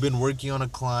 You've been working on a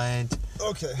client.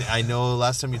 Okay. I know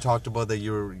last time you talked about that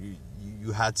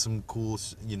you had some cool,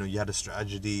 you had a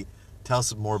strategy. Tell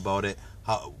us more about it.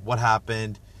 What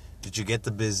happened? Did you get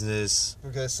the business?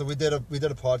 Okay, so we did a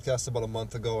podcast about a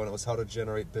month ago, and it was how to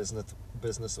generate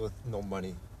business with no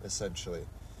money, essentially.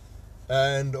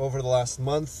 And over the last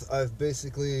month, I've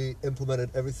basically implemented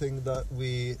everything that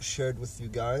we shared with you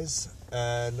guys,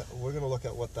 and we're going to look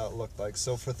at what that looked like.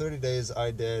 So for 30 days,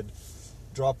 I did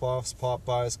drop-offs,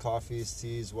 pop-buys, coffees,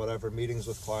 teas, whatever, meetings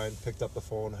with client, picked up the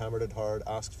phone, hammered it hard,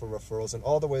 asked for referrals, and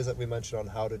all the ways that we mentioned on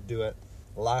how to do it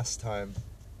last time.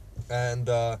 And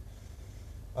a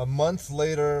month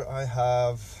later, I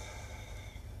have,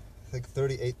 I think,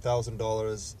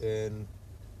 $38,000 in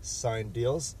signed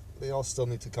deals. They all still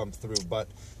need to come through, but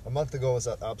a month ago was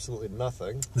at absolutely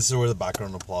nothing. This is where the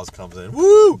background applause comes in.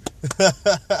 Woo!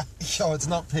 Yo, it's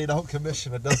not paid out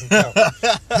commission. It doesn't count.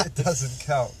 It doesn't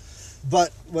count.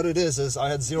 But what it is I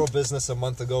had zero business a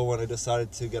month ago when I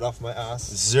decided to get off my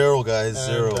ass. Zero, guys.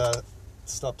 Zero.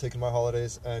 Stop taking my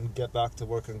holidays and get back to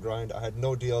work and grind. I had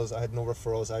no deals. I had no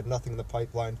referrals. I had nothing in the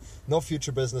pipeline. No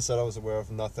future business that I was aware of.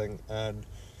 Nothing. And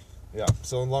yeah,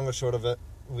 so in long and short of it,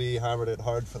 we hammered it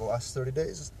hard for the last 30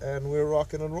 days, and we're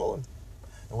rocking and rolling.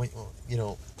 And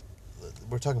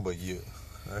we're talking about you,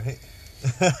 all right?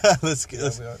 let's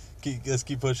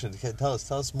keep pushing. Tell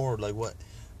us more. Like what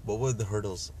were the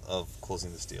hurdles of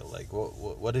closing this deal? Like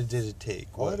what did it take?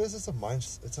 All it is a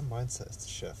mindset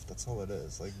shift. That's all it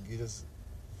is. Like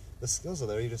the skills are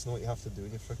there. You just know what you have to do,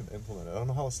 and you freaking implement it. I don't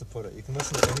know how else to put it. You can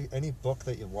listen to any book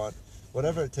that you want.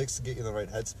 Whatever it takes to get you in the right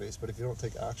headspace, but if you don't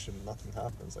take action, nothing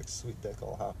happens. Like sweet dick,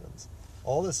 all happens.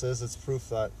 All this is, it's proof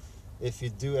that if you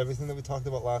do everything that we talked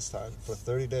about last time for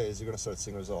 30 days, you're going to start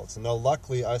seeing results. And now,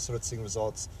 luckily, I started seeing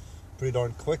results pretty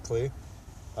darn quickly,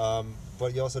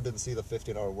 but you also didn't see the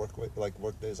 15-hour work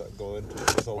days that go into it.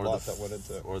 There's a lot that went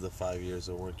into it. Or the 5 years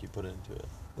of work you put into it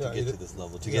to get to this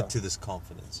level, to get to this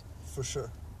confidence. For sure.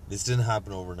 This didn't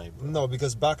happen overnight, bro. No,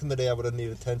 because back in the day, I would have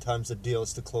needed 10 times the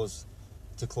deals to close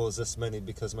this many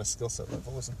because my skill set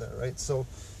level wasn't there, right? So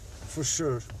for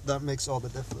sure that makes all the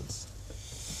difference.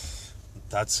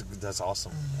 That's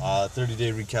awesome.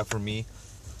 30-day recap for me.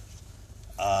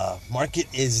 Market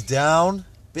is down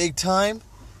big time,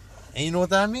 and you know what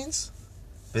that means?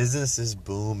 Business is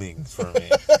booming for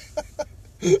me.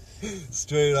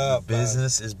 Straight up,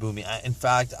 business is booming. In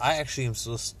fact, I actually am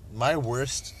my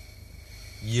worst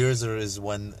years is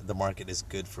when the market is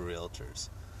good for realtors.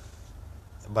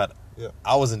 But yeah.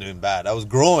 I wasn't doing bad. I was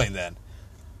growing then.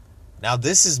 Now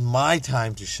this is my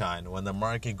time to shine when the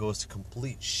market goes to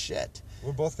complete shit.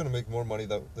 We're both going to make more money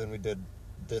than we did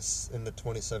this in the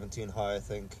 2017 high, I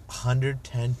think.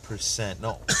 110%.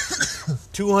 No.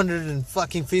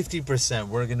 250%.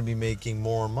 We're going to be making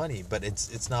more money. But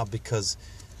it's not because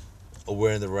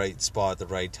we're in the right spot at the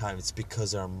right time. It's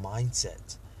because our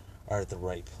mindset are at the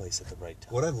right place at the right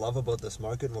time. What I love about this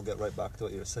market, and we'll get right back to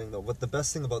what you were saying though, what the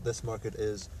best thing about this market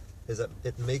is that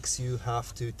it makes you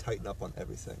have to tighten up on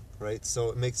everything, right?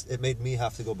 So it made me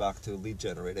have to go back to lead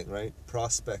generating, right?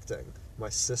 Prospecting, my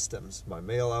systems, my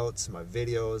mail outs, my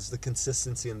videos, the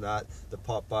consistency in that, the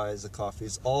pop buys, the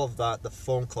coffees, all of that, the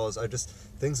phone calls.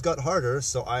 Things got harder,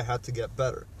 so I had to get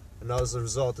better. And now as a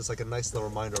result, it's like a nice little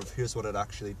reminder of here's what it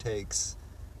actually takes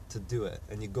to do it.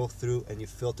 And you go through and you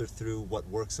filter through what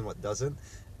works and what doesn't,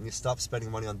 and you stop spending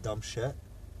money on dumb shit.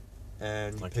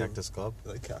 And Cactus Club?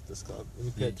 Like Cactus Club. And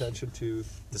you pay attention to...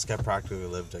 This guy practically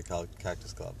lived at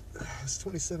Cactus Club. It's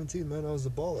 2017, man. I was a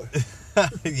baller.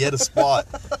 He had a spot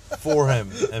for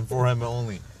him, and for him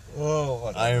only.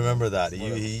 Oh, I remember that.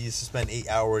 He used to spend 8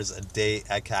 hours a day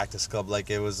at Cactus Club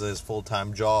like it was his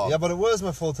full-time job. Yeah, but it was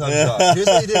my full-time job. Here's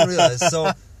what you didn't realize.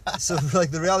 So like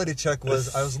the reality check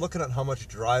was I was looking at how much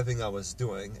driving I was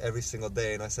doing every single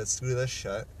day, and I said, screw this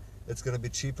shit. It's going to be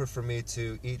cheaper for me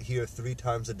to eat here 3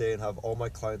 times a day and have all my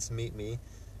clients meet me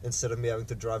instead of me having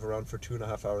to drive around for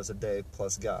 2.5 hours a day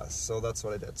plus gas. So that's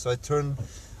what I did. So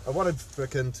I wanted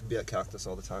frickin' to be at Cactus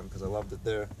all the time because I loved it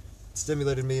there. It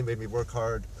stimulated me, made me work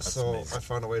hard. That's amazing. I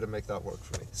found a way to make that work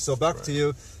for me. So back to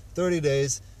you, 30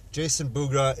 days. Jason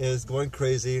Bugra is going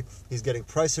crazy. He's getting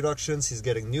price reductions. He's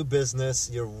getting new business.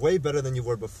 You're way better than you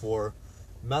were before.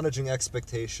 Managing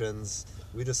expectations.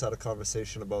 We just had a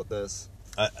conversation about this.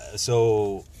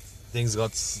 So things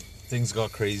got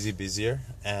crazy busier,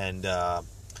 and I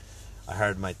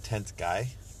hired my 10th guy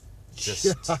just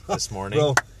this morning.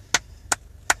 Bro.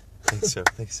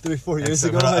 Thanks. 3-4 years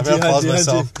ago, I'm gonna pause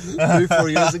myself.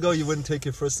 3-4 years ago, you wouldn't take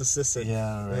your first assistant.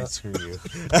 Yeah, right. Yeah. Screw you.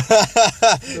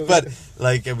 But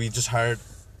we just hired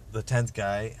the 10th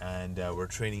guy, and we're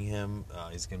training him.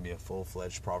 He's gonna be a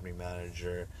full-fledged property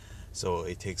manager, so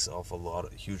it takes off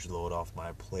huge load off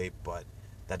my plate. But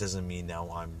that doesn't mean now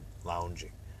I'm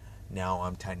lounging. Now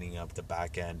I'm tightening up the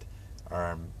back end, or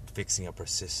I'm fixing up our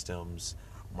systems,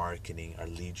 marketing, our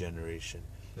lead generation.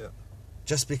 Yeah.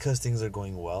 Just because things are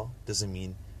going well doesn't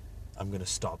mean I'm going to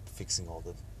stop fixing all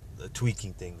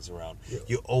tweaking things around. Yeah.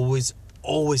 You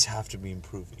always have to be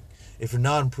improving. If you're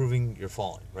not improving, you're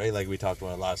falling, right? Like we talked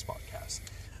about in our last podcast.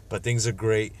 But things are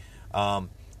great.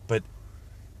 But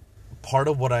part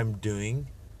of what I'm doing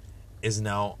is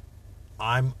now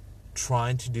I'm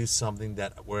trying to do something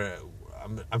that where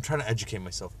I'm trying to educate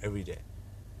myself every day.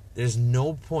 There's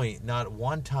no point, not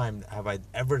one time have I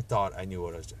ever thought I knew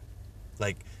what I was doing.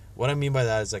 Like, what I mean by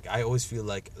that is, like, I always feel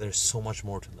like there's so much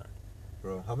more to learn.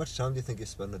 Bro, how much time do you think you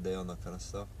spend a day on that kind of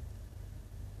stuff?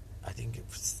 I think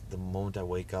it's the moment I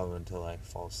wake up until I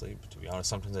fall asleep, to be honest.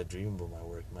 Sometimes I dream about my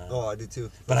work, man. Oh, I do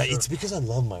too. But it's because I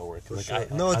love my work. For Like, sure.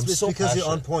 I'm it's so because you're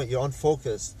on passionate. point, you're on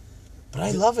focus. But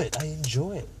I love it. I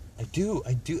enjoy it. I do.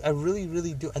 I really,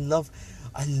 really do. I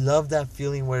love that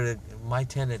feeling where my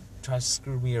tenant tries to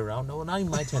screw me around. No, not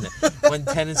even my tenant. When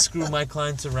tenants screw my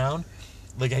clients around,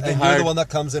 like I get And hired. you're the one that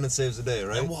comes in and saves the day,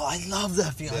 right? Well, I love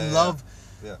that feeling. Yeah, I love,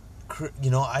 yeah.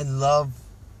 I love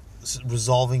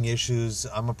resolving issues.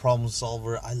 I'm a problem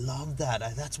solver. I love that.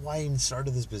 That's why I even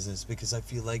started this business, because I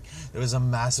feel like there was a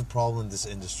massive problem in this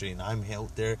industry, and I'm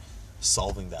out there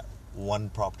solving that one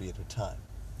property at a time.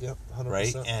 Yep, 100%.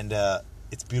 Right? And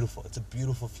it's beautiful. It's a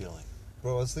beautiful feeling.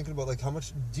 Bro, I was thinking about, like, how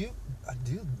much do you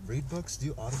read books? Do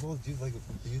you Audible? Do you like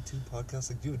YouTube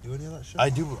podcasts? Like, do you do any of that shit? I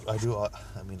do. I do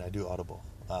Audible.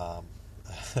 I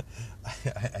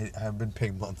have been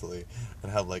paying monthly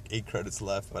and have like 8 credits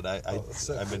left, but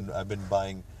I've been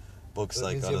buying books that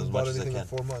like means on you as haven't much bought as I anything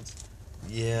can. in 4 months.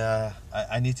 Yeah,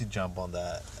 I need to jump on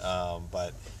that.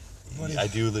 But I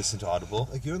do listen to Audible.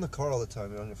 Like, you're in the car all the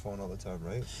time. You're on your phone all the time,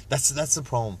 right? That's the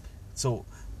problem. So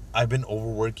I've been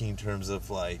overworking in terms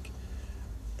of like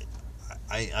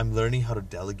I'm learning how to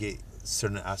delegate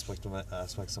certain aspects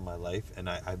of my life, and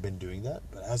I've been doing that.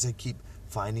 But as I keep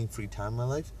finding free time in my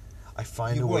life, I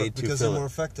find a way to because fill you're more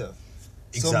it. effective.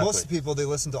 Exactly. So most people, they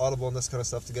listen to Audible and this kind of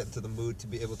stuff to get into the mood to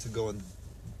be able to go and,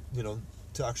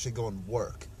 to actually go and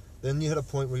work. Then you hit a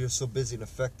point where you're so busy and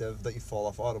effective that you fall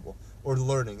off Audible or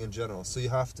learning in general. So you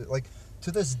have to, like,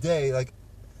 to this day, like,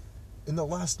 in the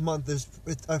last month,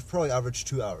 I've probably averaged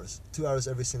 2 hours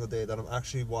every single day that I'm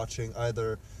actually watching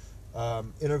either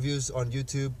interviews on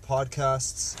YouTube,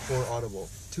 podcasts, or Audible.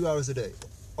 2 hours a day,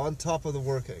 on top of the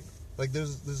working. Like,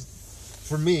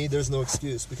 for me, there's no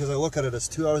excuse, because I look at it as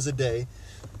 2 hours a day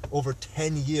over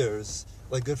 10 years.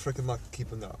 Like, good freaking luck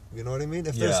keeping up. You know what I mean?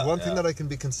 If there's one thing that I can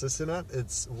be consistent at,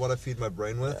 it's what I feed my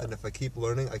brain with. Yeah. And if I keep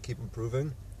learning, I keep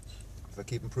improving. If I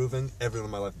keep improving, everyone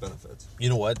in my life benefits. You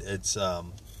know what?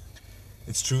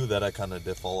 It's true that I kind of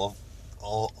did fall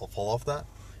off that.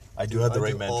 I do have the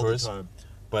right mentors. All the time.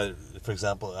 But, for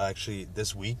example, actually,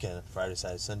 this weekend, Friday,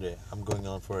 Saturday, Sunday, I'm going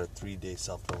on for a 3-day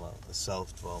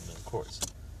self-development course.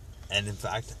 And, in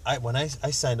fact, when I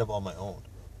signed up on my own,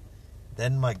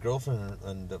 then my girlfriend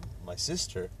and my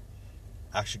sister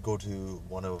actually go to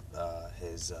one of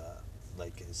his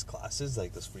classes,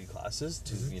 like those free classes,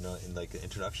 to in like the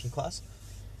introduction class,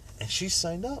 and she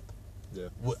signed up. Yeah.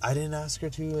 I didn't ask her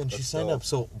to, and she signed dope. up.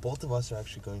 So both of us are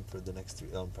actually going for the next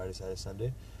 3 on Friday, Saturday,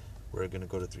 Sunday. We're going to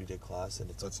go to 3-day class, and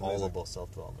it's all about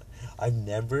self-development. I've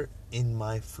never in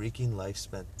my freaking life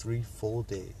spent 3 full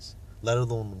days, let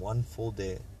alone 1 full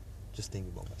day, just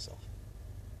thinking about myself.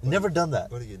 Never done that.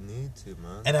 But you need to,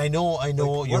 man. And I know, like,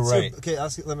 you're right.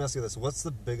 Let me ask you this. What's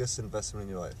the biggest investment in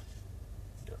your life?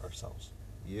 Ourselves.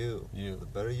 You. The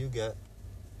better you get,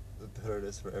 the better it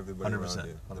is for everybody 100%, around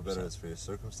you. The 100%. better it is for your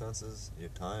circumstances, your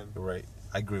time. You're right.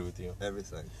 I agree with you.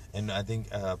 Everything. And I think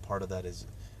part of that is,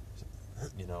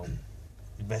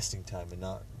 investing time and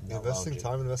not investing lounging.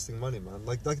 time, investing money, man.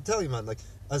 Like I tell you, man. Like,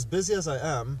 as busy as I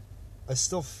am, I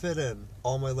still fit in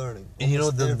all my learning. And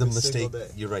the every mistake. single day.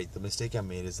 You're right. The mistake I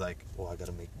made is like, I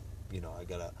gotta make, I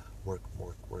gotta work.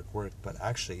 But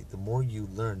actually, the more you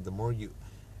learn, the more you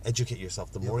educate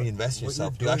yourself, the more you invest in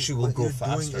yourself, you actually will go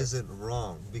faster. What you're doing isn't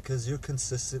wrong, because you're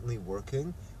consistently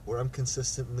working, where I'm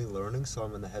consistently learning, so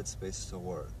I'm in the headspace to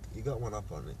work. You got one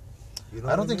up on me. You know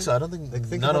I don't think so. I don't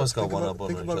think none of us got one up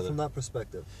on each other. Think about it from that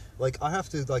perspective. Like, I have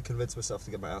to convince myself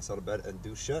to get my ass out of bed and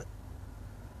do shit,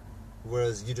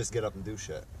 whereas you just get up and do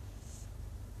shit.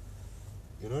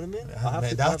 You know what I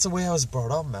mean? That's the way I was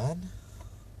brought up, man.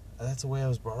 That's the way I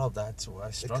was brought up. That's why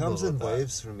I struggle. It comes in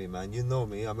waves for me, man. You know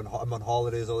me. I'm on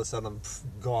holidays. All of a sudden, I'm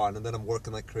gone, and then I'm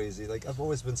working like crazy. Like, I've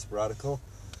always been sporadical.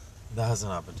 That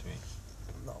hasn't happened to me.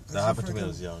 No, that happened to me when I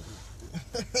was young.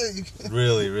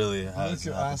 Really, really. Work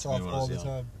your ass off all the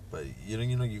time. But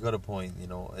you got a point.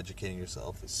 Educating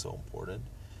yourself is so important,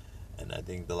 and I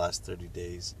think the last 30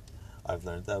 days, I've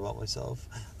learned that about myself.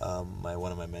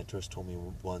 One of my mentors told me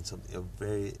once a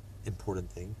very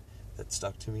important thing that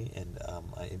stuck to me, and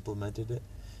I implemented it.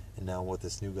 And now with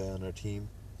this new guy on our team,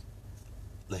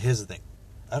 here's the thing.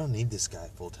 I don't need this guy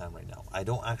full-time right now. I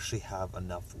don't actually have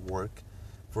enough work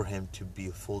for him to be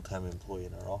a full-time employee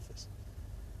in our office.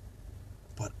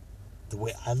 But the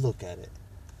way I look at it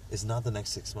is not the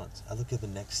next 6 months. I look at the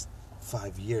next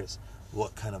 5 years,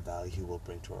 what kind of value he will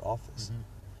bring to our office.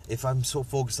 Mm-hmm. If I'm so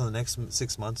focused on the next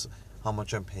 6 months, how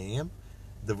much I'm paying him,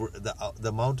 the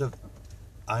amount of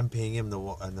I'm paying him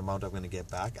and the amount I'm going to get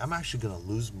back, I'm actually going to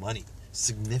lose money,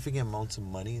 significant amounts of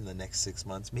money in the next 6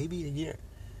 months, maybe a year.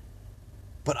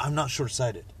 But I'm not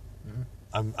short-sighted.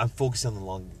 Mm-hmm. I'm focused on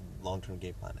the long-term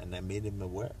game plan, and I made him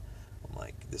aware. I'm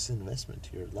like, this is an investment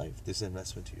to your life. This is an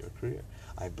investment to your career.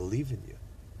 I believe in you,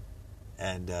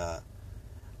 and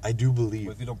I do believe.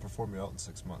 Well, if you don't perform, you're out in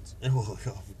 6 months. Well,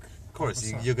 of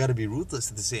course, you got to be ruthless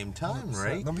at the same time, 100%.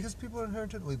 Right? No, because people are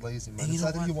inherently lazy, man. It's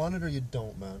either you want it or you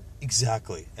don't, man.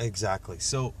 Exactly.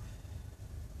 So,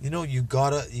 you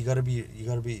gotta be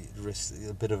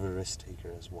a bit of a risk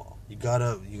taker as well. You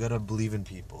gotta believe in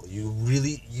people. You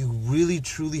really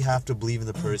truly have to believe in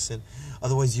the person.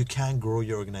 Otherwise, you can't grow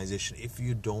your organization if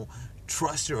you don't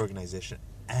trust your organization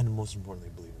and, most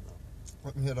importantly, believe in them.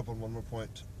 Let me hit up on one more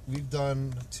point. We've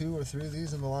done 2 or 3 of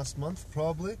these in the last month,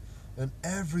 probably. And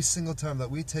every single time that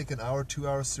we take an hour, 2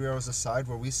 hours, 3 hours aside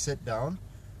where we sit down,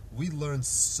 we learn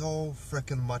so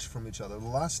freaking much from each other. The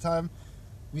last time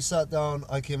we sat down,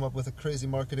 I came up with a crazy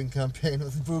marketing campaign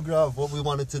with Bugra of what we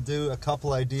wanted to do, a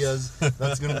couple ideas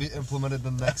that's going to be implemented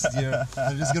the next year.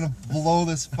 I'm just going to blow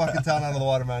this fucking town out of the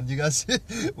water, man. You guys,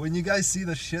 when you guys see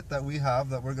the shit that we have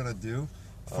that we're going to do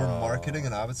for marketing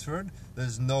in Abbotsford,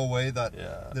 there's no way that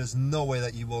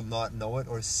you will not know it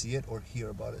or see it or hear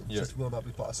about it. It just will not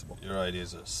be possible. Your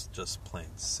ideas are just plain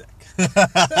sick.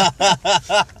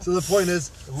 So the point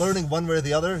is, learning one way or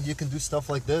the other, you can do stuff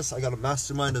like this. I got a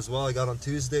mastermind as well. I got on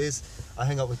Tuesdays. I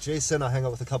hang out with Jason. I hang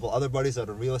out with a couple other buddies that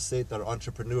are real estate, that are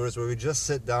entrepreneurs, where we just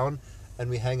sit down and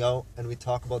we hang out and we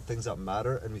talk about things that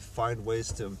matter and we find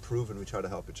ways to improve and we try to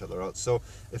help each other out. So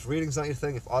if reading's not your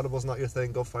thing, if Audible's not your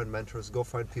thing, go find mentors, go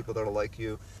find people that are like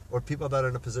you, or people that are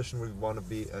in a position where you want to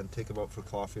be, and take them out for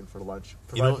coffee and for lunch.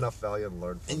 Provide enough value and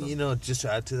learn from them. And just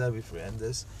to add to that before we end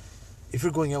this, if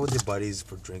you're going out with your buddies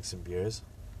for drinks and beers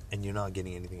and you're not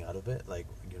getting anything out of it, like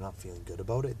you're not feeling good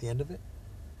about it at the end of it,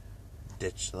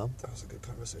 ditch them. That was a good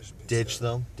conversation. Ditch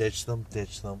them.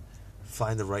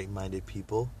 Find the right-minded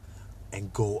people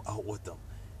and go out with them.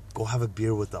 Go have a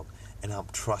beer with them. And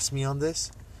trust me on this,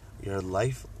 your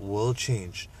life will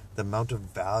change. The amount of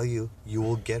value you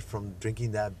will get from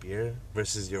drinking that beer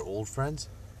versus your old friends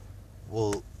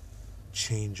will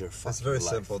change your fucking life. It's very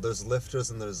simple. There's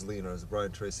lifters and there's leaners.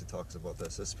 Brian Tracy talks about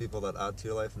this. There's people that add to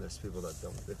your life and there's people that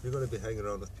don't. If you're going to be hanging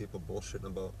around with people bullshitting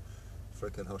about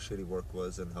freaking how shitty work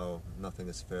was and how nothing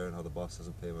is fair and how the boss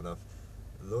doesn't pay him enough,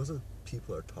 those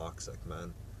people are toxic,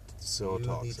 man. So you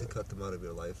toxic. need to cut them out of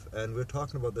your life. And we're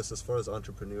talking about this as far as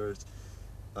entrepreneurs.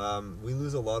 We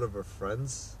lose a lot of our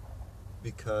friends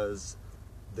because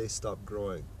they stop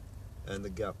growing and the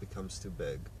gap becomes too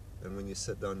big. And when you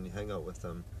sit down and you hang out with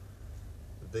them,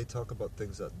 they talk about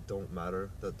things that don't matter,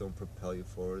 that don't propel you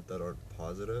forward, that aren't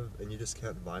positive, and you just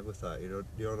can't vibe with that.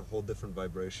 You're on a whole different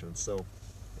vibration. So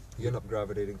you end up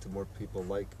gravitating to more people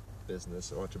like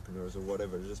business or entrepreneurs or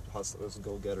whatever, just hustlers,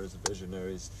 go-getters,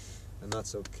 visionaries, and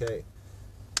that's okay.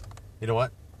 You know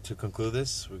what? To conclude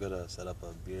this, we gotta set up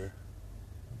a beer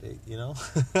date. We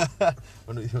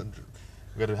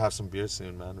gotta have some beer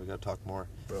soon, man. We gotta talk more,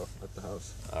 bro. At the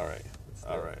house. All right.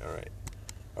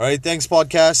 Thanks,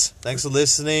 podcast. Thanks for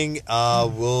listening.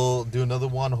 We'll do another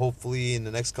one hopefully in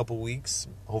the next couple weeks.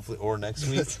 Hopefully, or next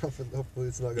week. Hopefully,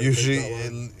 it's not gonna usually take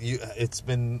that long. It's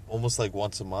been almost like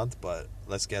once a month, but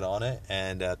let's get on it.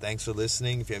 And thanks for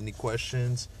listening. If you have any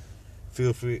questions,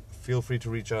 feel free to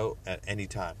reach out at any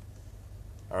time.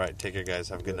 All right, take care, guys.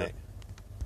 Have a good night.